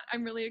that.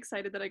 I'm really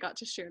excited that I got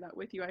to share that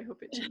with you. I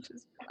hope it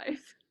changes your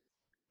life.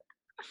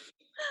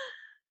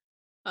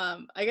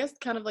 I guess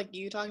kind of like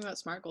you talking about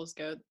SMART goals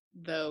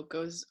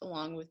goes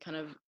along with kind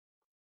of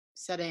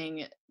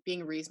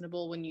being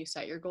reasonable when you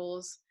set your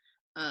goals,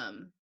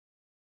 and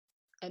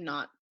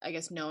not, I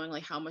guess, knowing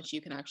like how much you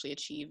can actually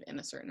achieve in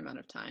a certain amount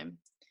of time.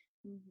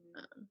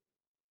 Mm-hmm.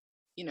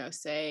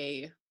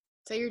 Say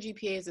your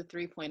GPA is a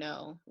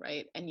 3.0,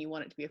 right? And you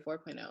want it to be a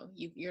 4.0.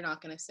 You're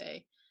not going to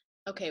say,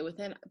 okay,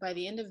 by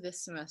the end of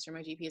this semester,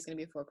 my GPA is going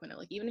to be a 4.0.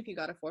 Like, even if you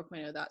got a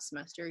 4.0 that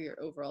semester,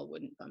 your overall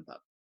wouldn't bump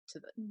up to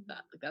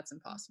that. Like, that's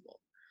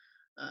impossible.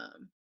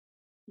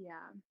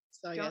 Yeah.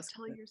 So I Don't guess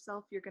tell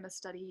yourself you're going to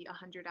study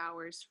 100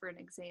 hours for an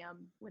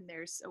exam when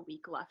there's a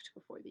week left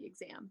before the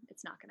exam.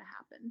 It's not going to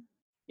happen.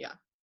 Yeah.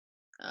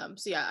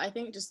 So yeah, I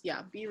think just,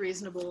 be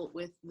reasonable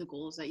with the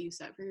goals that you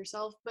set for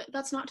yourself, but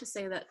that's not to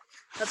say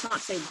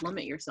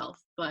limit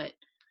yourself, but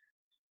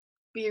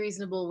be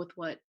reasonable with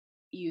what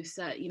you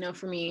set.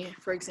 For me,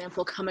 for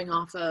example, coming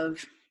off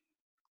of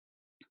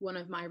one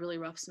of my really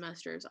rough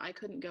semesters, I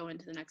couldn't go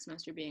into the next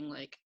semester being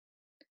like,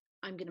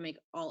 I'm going to make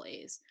all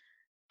A's.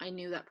 I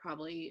knew that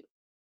probably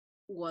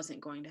wasn't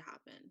going to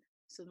happen.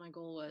 So my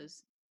goal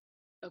was,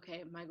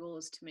 okay, my goal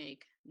is to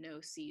make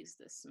no C's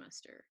this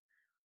semester.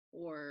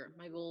 Or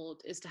my goal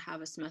is to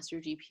have a semester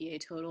GPA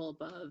total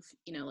above,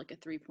 like a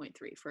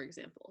 3.3, for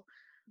example.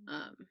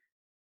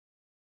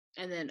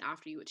 And then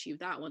after you achieve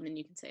that one, then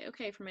you can say,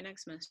 okay, for my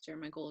next semester,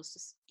 my goal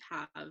is to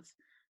have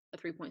a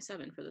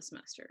 3.7 for the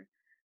semester,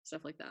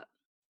 stuff like that.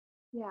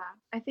 Yeah,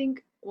 I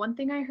think one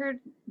thing I heard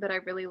that I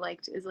really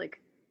liked is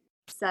like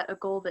set a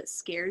goal that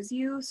scares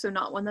you. So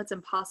not one that's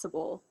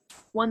impossible,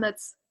 one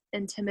that's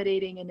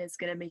intimidating and is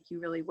going to make you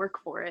really work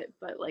for it,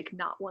 but like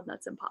not one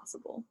that's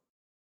impossible.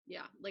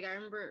 Yeah, like I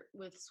remember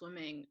with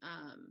swimming,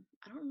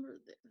 I don't remember,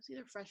 it was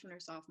either freshman or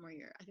sophomore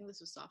year. I think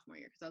this was sophomore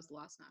year because that was the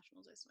last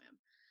nationals I swam.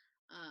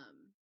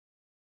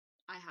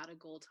 I had a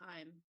goal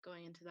time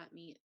going into that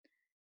meet,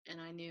 and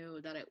I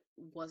knew that it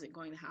wasn't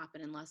going to happen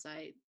unless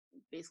I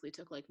basically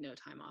took like no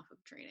time off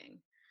of training.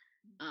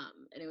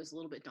 And it was a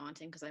little bit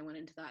daunting because I went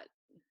into that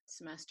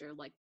semester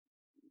like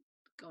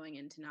going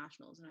into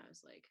nationals, and I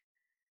was like,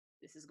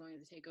 this is going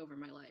to take over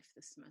my life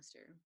this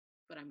semester,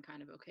 but I'm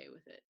kind of okay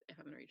with it if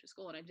I'm going to reach a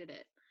goal, and I did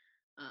it.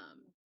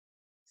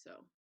 So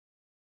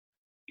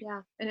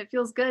yeah, and it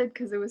feels good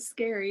because it was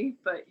scary,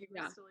 but you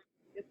yeah, still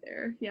get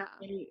there. Yeah,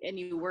 and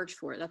you worked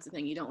for it. That's the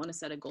thing. You don't want to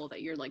set a goal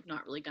that you're like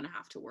not really going to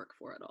have to work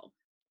for at all.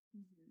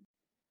 mm-hmm.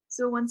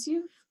 So once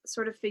you've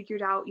sort of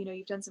figured out,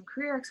 you've done some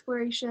career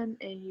exploration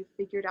and you've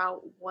figured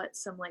out what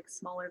some like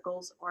smaller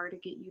goals are to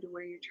get you to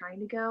where you're trying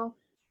to go.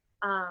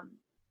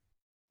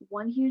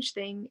 One huge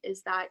thing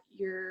is that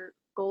your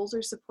goals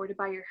are supported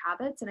by your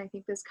habits, and I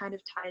think this kind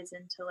of ties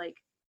into like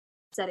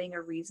setting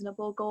a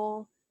reasonable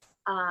goal.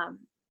 um,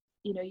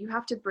 you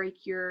have to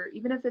break your,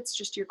 even if it's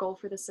just your goal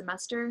for the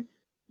semester,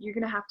 you're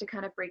going to have to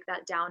kind of break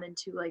that down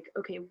into like,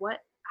 okay, what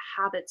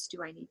habits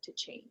do I need to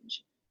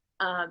change?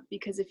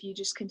 Because if you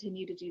just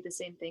continue to do the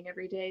same thing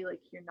every day, like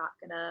you're not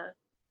going to,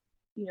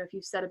 if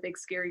you set a big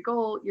scary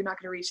goal, you're not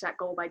going to reach that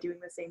goal by doing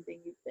the same thing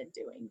you've been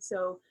doing.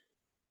 So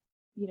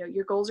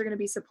your goals are going to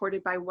be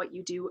supported by what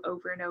you do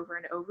over and over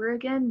and over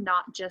again,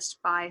 not just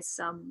by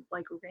some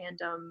like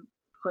random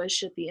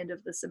push at the end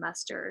of the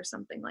semester or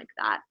something like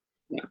that.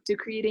 Yeah. So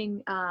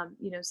creating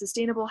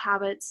sustainable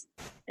habits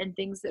and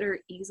things that are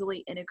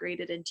easily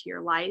integrated into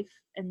your life,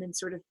 and then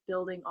sort of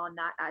building on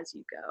that as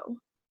you go.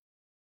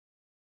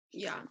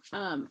 Yeah,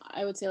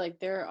 I would say like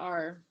there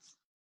are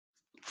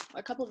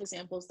a couple of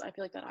examples that I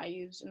feel like that I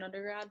used in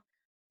undergrad.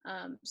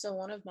 So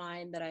one of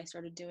mine that I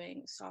started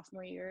doing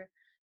sophomore year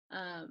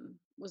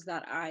was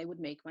that I would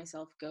make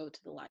myself go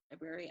to the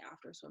library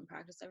after swim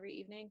practice every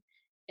evening.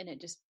 And it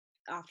just,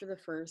 after the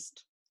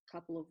first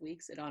couple of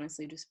weeks, it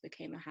honestly just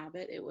became a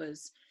habit. It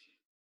was,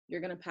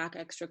 you're going to pack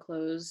extra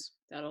clothes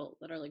that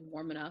are like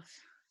warm enough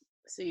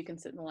so you can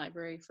sit in the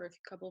library for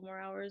a couple more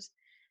hours.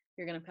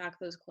 You're going to pack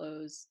those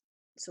clothes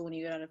so when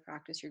you get out of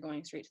practice, you're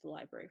going straight to the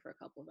library for a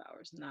couple of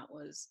hours.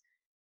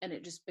 And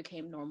it just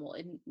became normal.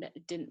 It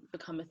didn't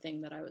become a thing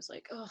that I was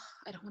like, oh,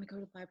 I don't want to go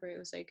to the library. It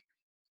was like,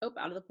 oh,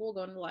 out of the pool,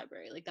 going to the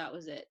library. Like that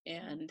was it.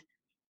 And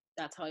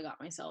that's how I got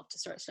myself to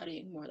start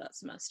studying more that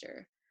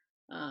semester.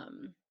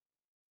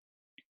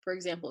 For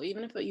example,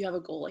 even if you have a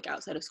goal like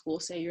outside of school,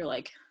 say you're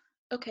like,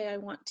 okay,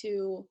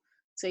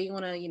 say you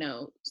want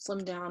to,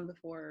 slim down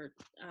before,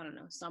 I don't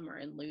know, summer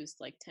and lose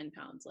like 10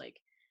 pounds. Like,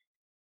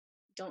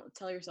 don't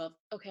tell yourself,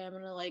 okay, I'm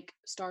going to like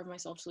starve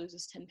myself to lose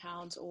this 10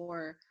 pounds,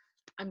 or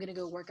I'm going to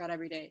go work out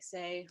every day.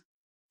 Say,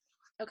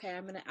 okay,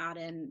 I'm going to add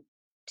in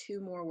 2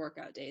 more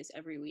workout days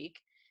every week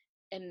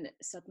and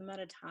set them at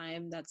a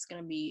time that's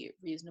going to be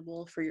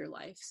reasonable for your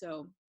life.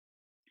 So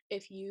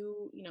if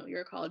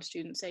you're a college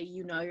student, say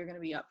you're going to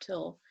be up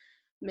till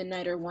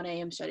midnight or 1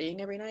 a.m.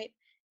 studying every night,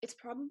 it's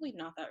probably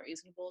not that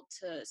reasonable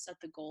to set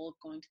the goal of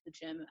going to the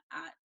gym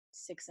at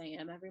 6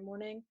 a.m. every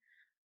morning.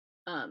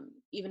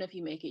 Even if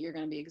you make it, you're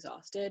going to be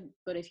exhausted.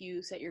 But if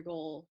you set your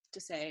goal to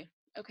say,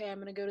 okay,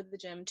 I'm going to go to the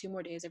gym 2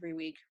 more days every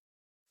week,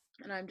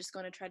 and I'm just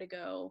going to try to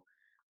go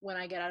when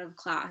I get out of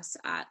class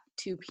at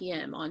 2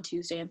 p.m. on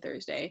Tuesday and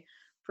Thursday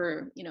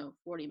for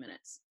 40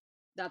 minutes.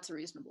 That's a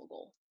reasonable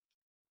goal.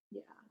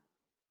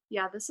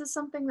 Yeah, this is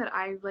something that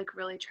I like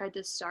really tried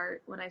to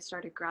start when I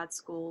started grad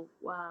school,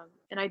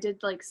 and I did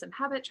like some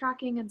habit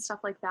tracking and stuff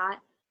like that.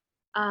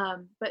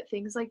 But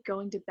things like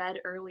going to bed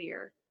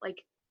earlier,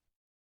 like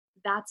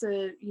that's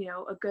a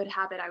good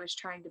habit I was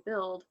trying to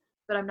build.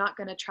 But I'm not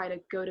going to try to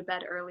go to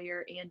bed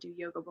earlier and do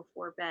yoga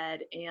before bed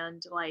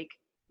and like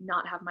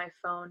not have my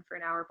phone for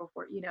an hour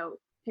before.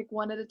 Pick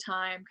one at a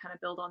time, kind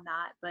of build on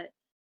that. But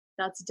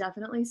that's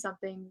definitely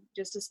something,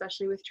 just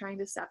especially with trying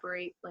to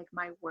separate like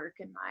my work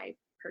and my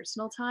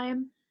personal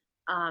time.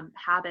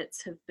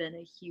 Habits have been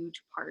a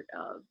huge part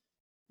of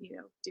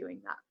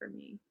doing that for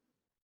me.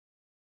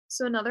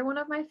 So another one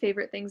of my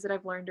favorite things that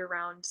I've learned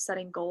around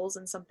setting goals,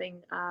 and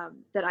something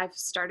that I've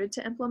started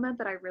to implement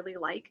that I really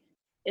like,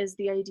 is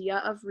the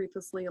idea of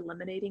ruthlessly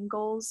eliminating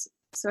goals.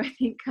 So I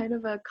think kind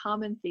of a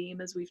common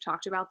theme as we've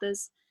talked about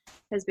this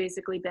has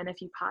basically been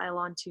if you pile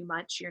on too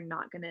much, you're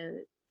not going to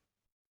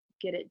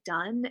get it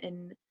done.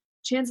 And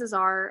chances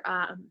are,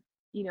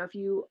 if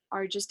you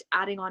are just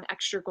adding on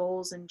extra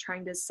goals and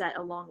trying to set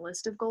a long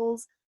list of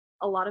goals,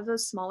 a lot of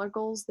those smaller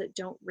goals that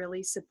don't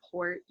really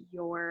support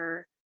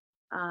your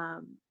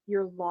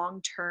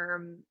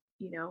long-term,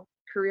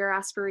 career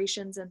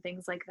aspirations and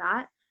things like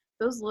that,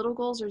 those little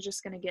goals are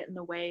just going to get in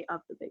the way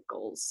of the big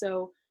goals.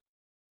 So,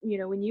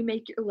 when you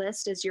make your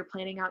list as you're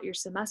planning out your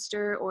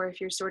semester, or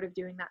if you're sort of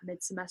doing that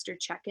mid-semester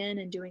check-in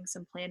and doing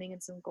some planning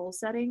and some goal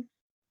setting,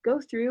 go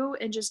through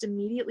and just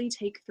immediately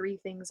take 3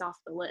 things off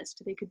the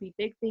list. They could be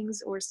big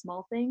things or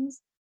small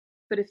things,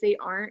 but if they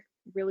aren't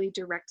really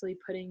directly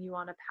putting you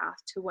on a path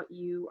to what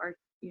you are,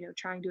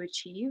 trying to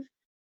achieve,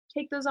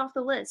 take those off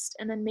the list.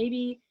 And then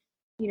maybe,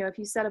 if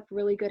you set up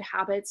really good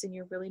habits and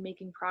you're really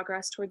making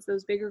progress towards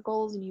those bigger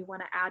goals and you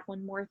want to add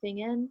one more thing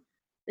in,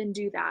 then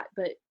do that.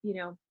 But,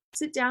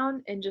 sit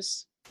down and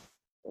just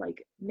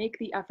like make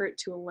the effort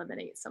to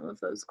eliminate some of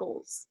those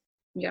goals.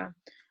 Yeah.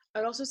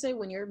 I'd also say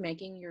when you're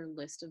making your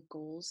list of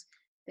goals,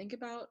 think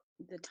about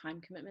the time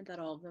commitment that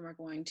all of them are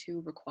going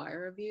to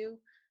require of you.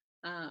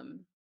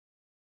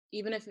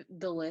 Even if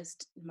the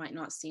list might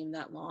not seem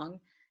that long,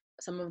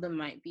 some of them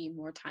might be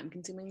more time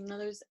consuming than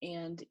others,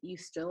 and you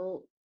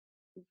still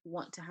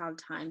want to have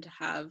time to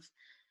have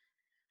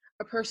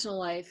a personal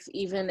life,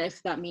 even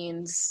if that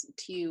means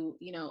to you,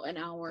 an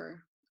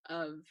hour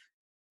of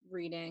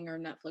reading or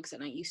Netflix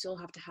at night. You still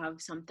have to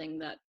have something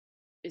that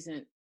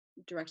isn't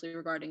directly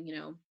regarding,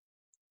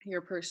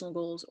 your personal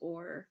goals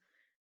or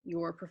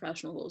your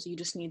professional goals. You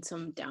just need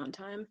some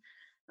downtime.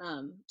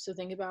 So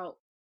think about,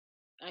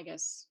 I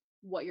guess,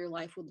 what your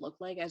life would look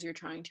like as you're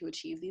trying to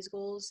achieve these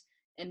goals,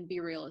 and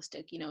be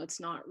realistic. It's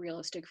not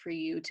realistic for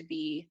you to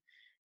be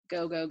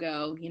go, go,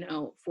 go,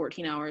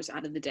 14 hours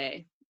out of the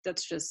day.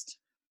 That's just,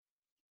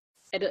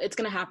 it's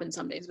going to happen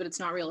some days, but it's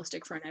not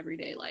realistic for an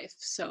everyday life.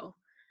 So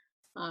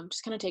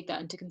just kind of take that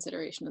into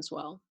consideration as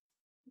well.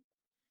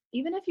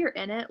 Even if you're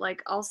in it,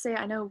 like I'll say,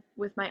 I know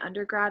with my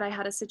undergrad, I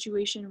had a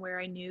situation where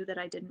I knew that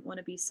I didn't want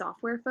to be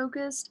software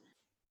focused,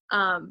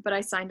 but I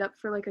signed up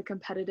for like a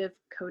competitive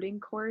coding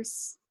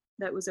course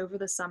that was over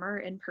the summer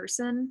in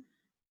person,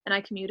 and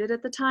I commuted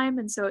at the time.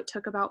 And so it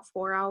took about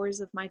 4 hours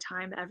of my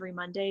time every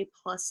Monday,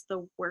 plus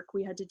the work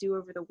we had to do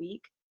over the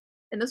week.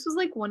 And this was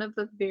like one of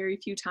the very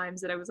few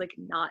times that I was like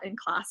not in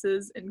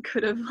classes and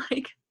could have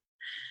like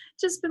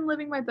just been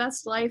living my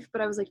best life.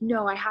 But I was like,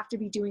 no, I have to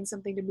be doing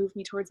something to move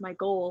me towards my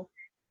goal.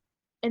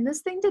 And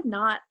this thing did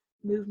not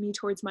move me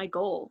towards my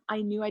goal.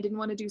 I knew I didn't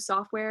want to do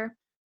software,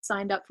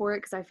 signed up for it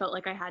because I felt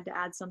like I had to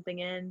add something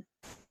in.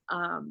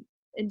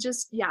 And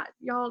just, yeah,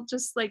 y'all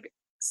just like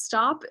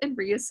stop and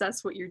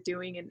reassess what you're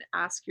doing and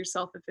ask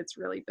yourself if it's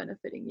really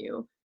benefiting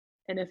you.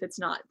 And if it's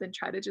not, then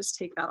try to just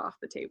take that off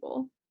the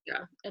table.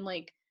 Yeah. And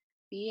like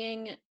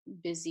being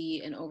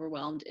busy and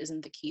overwhelmed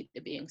isn't the key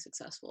to being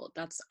successful.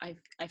 I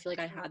feel like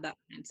I had that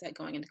mindset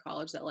going into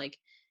college that like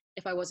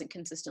if I wasn't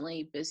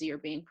consistently busy or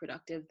being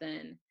productive,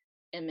 then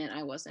it meant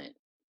I wasn't,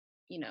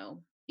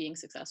 being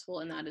successful.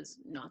 And that is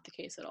not the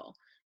case at all.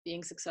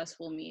 Being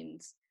successful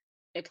means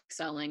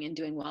excelling and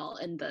doing well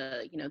in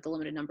the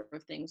limited number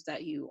of things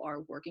that you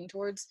are working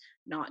towards,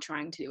 not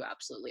trying to do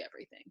absolutely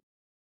everything.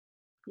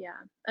 Yeah.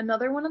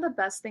 Another one of the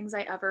best things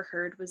I ever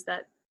heard was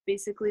that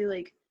basically,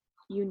 like,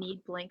 you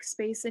need blank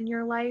space in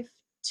your life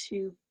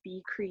to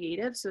be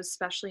creative. So,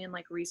 especially in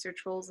like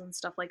research roles and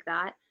stuff like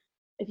that,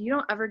 if you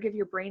don't ever give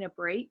your brain a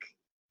break,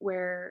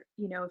 where,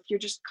 if you're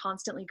just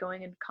constantly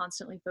going and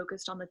constantly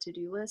focused on the to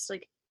do list,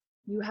 like,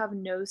 you have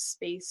no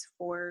space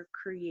for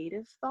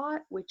creative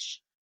thought,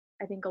 which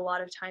I think a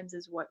lot of times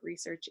is what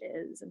research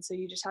is. And so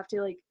you just have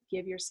to like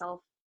give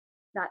yourself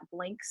that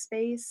blank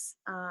space.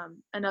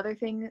 Another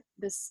thing,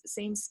 this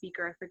same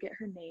speaker, I forget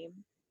her name,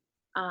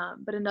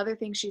 but another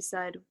thing she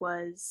said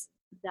was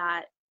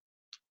that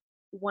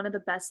one of the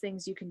best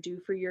things you can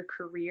do for your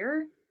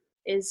career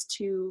is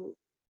to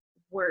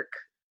work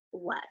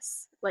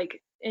less.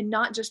 Like, and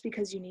not just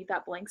because you need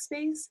that blank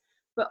space,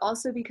 but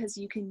also because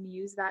you can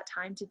use that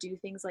time to do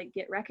things like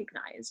get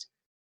recognized.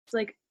 It's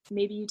like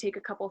maybe you take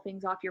a couple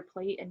things off your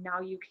plate and now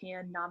you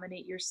can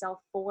nominate yourself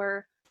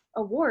for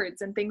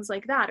awards and things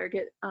like that, or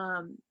get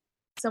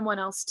someone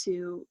else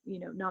to,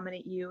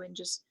 nominate you. And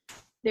just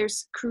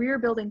there's career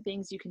building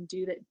things you can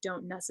do that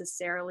don't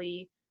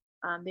necessarily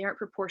they aren't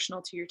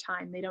proportional to your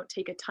time. They don't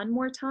take a ton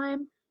more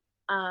time,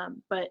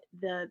 but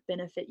the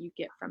benefit you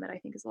get from it, I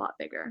think, is a lot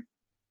bigger.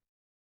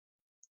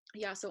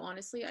 Yeah, so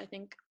honestly, I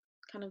think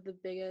kind of the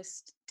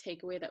biggest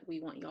takeaway that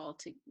we want y'all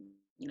to,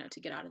 to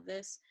get out of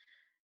this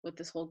with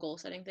this whole goal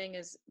setting thing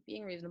is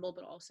being reasonable,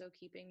 but also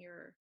keeping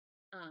your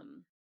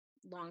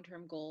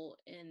long-term goal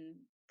in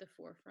the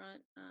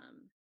forefront,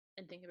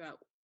 and think about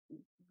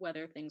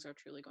whether things are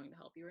truly going to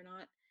help you or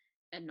not,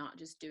 and not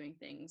just doing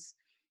things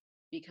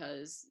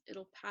because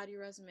it'll pad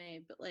your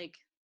resume, but like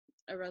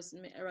a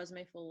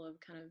resume full of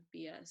kind of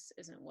BS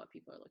isn't what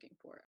people are looking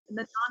for. And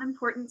the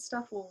non-important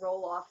stuff will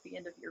roll off the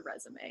end of your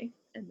resume,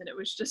 and then it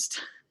was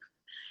just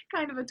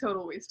kind of a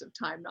total waste of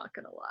time, not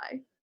gonna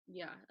lie.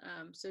 Yeah.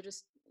 So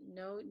just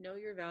know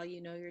your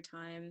value, know your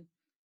time,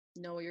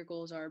 know what your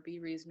goals are, be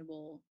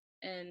reasonable,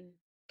 and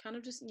kind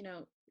of just,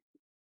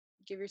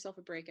 give yourself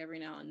a break every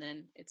now and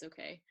then. It's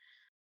okay.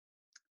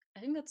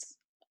 I think that's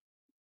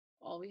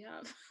all we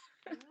have.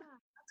 Yeah,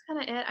 that's kind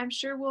of it. I'm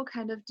sure we'll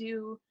kind of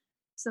do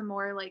some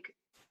more like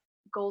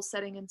goal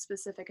setting in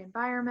specific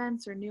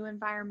environments or new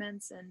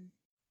environments, and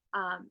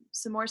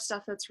some more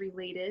stuff that's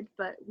related.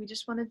 But we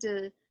just wanted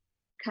to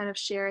kind of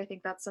share. I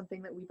think that's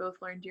something that we both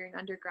learned during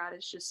undergrad,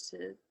 is just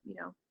to,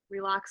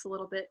 relax a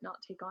little bit,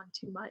 not take on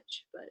too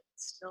much, but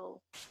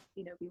still,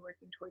 be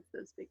working towards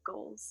those big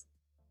goals.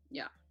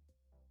 Yeah.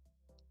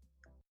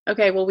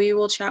 Okay, well, we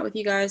will chat with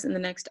you guys in the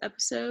next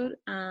episode.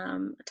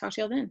 Talk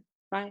to y'all then.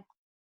 Bye.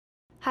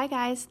 Hi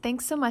guys,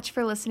 thanks so much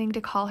for listening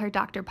to Call Her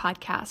Doctor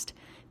podcast.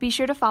 Be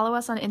sure to follow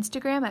us on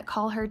Instagram at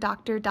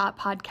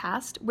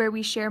callherdoctor.podcast, where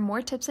we share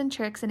more tips and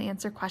tricks and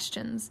answer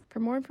questions. For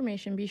more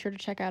information, be sure to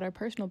check out our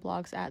personal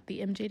blogs at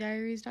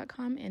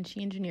themjdiaries.com and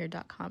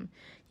sheengineered.com.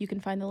 You can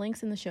find the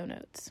links in the show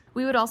notes.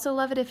 We would also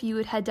love it if you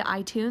would head to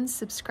iTunes,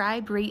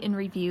 subscribe, rate, and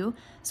review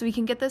so we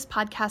can get this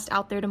podcast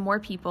out there to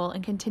more people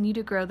and continue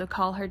to grow the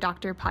Call Her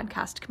Doctor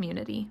podcast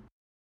community.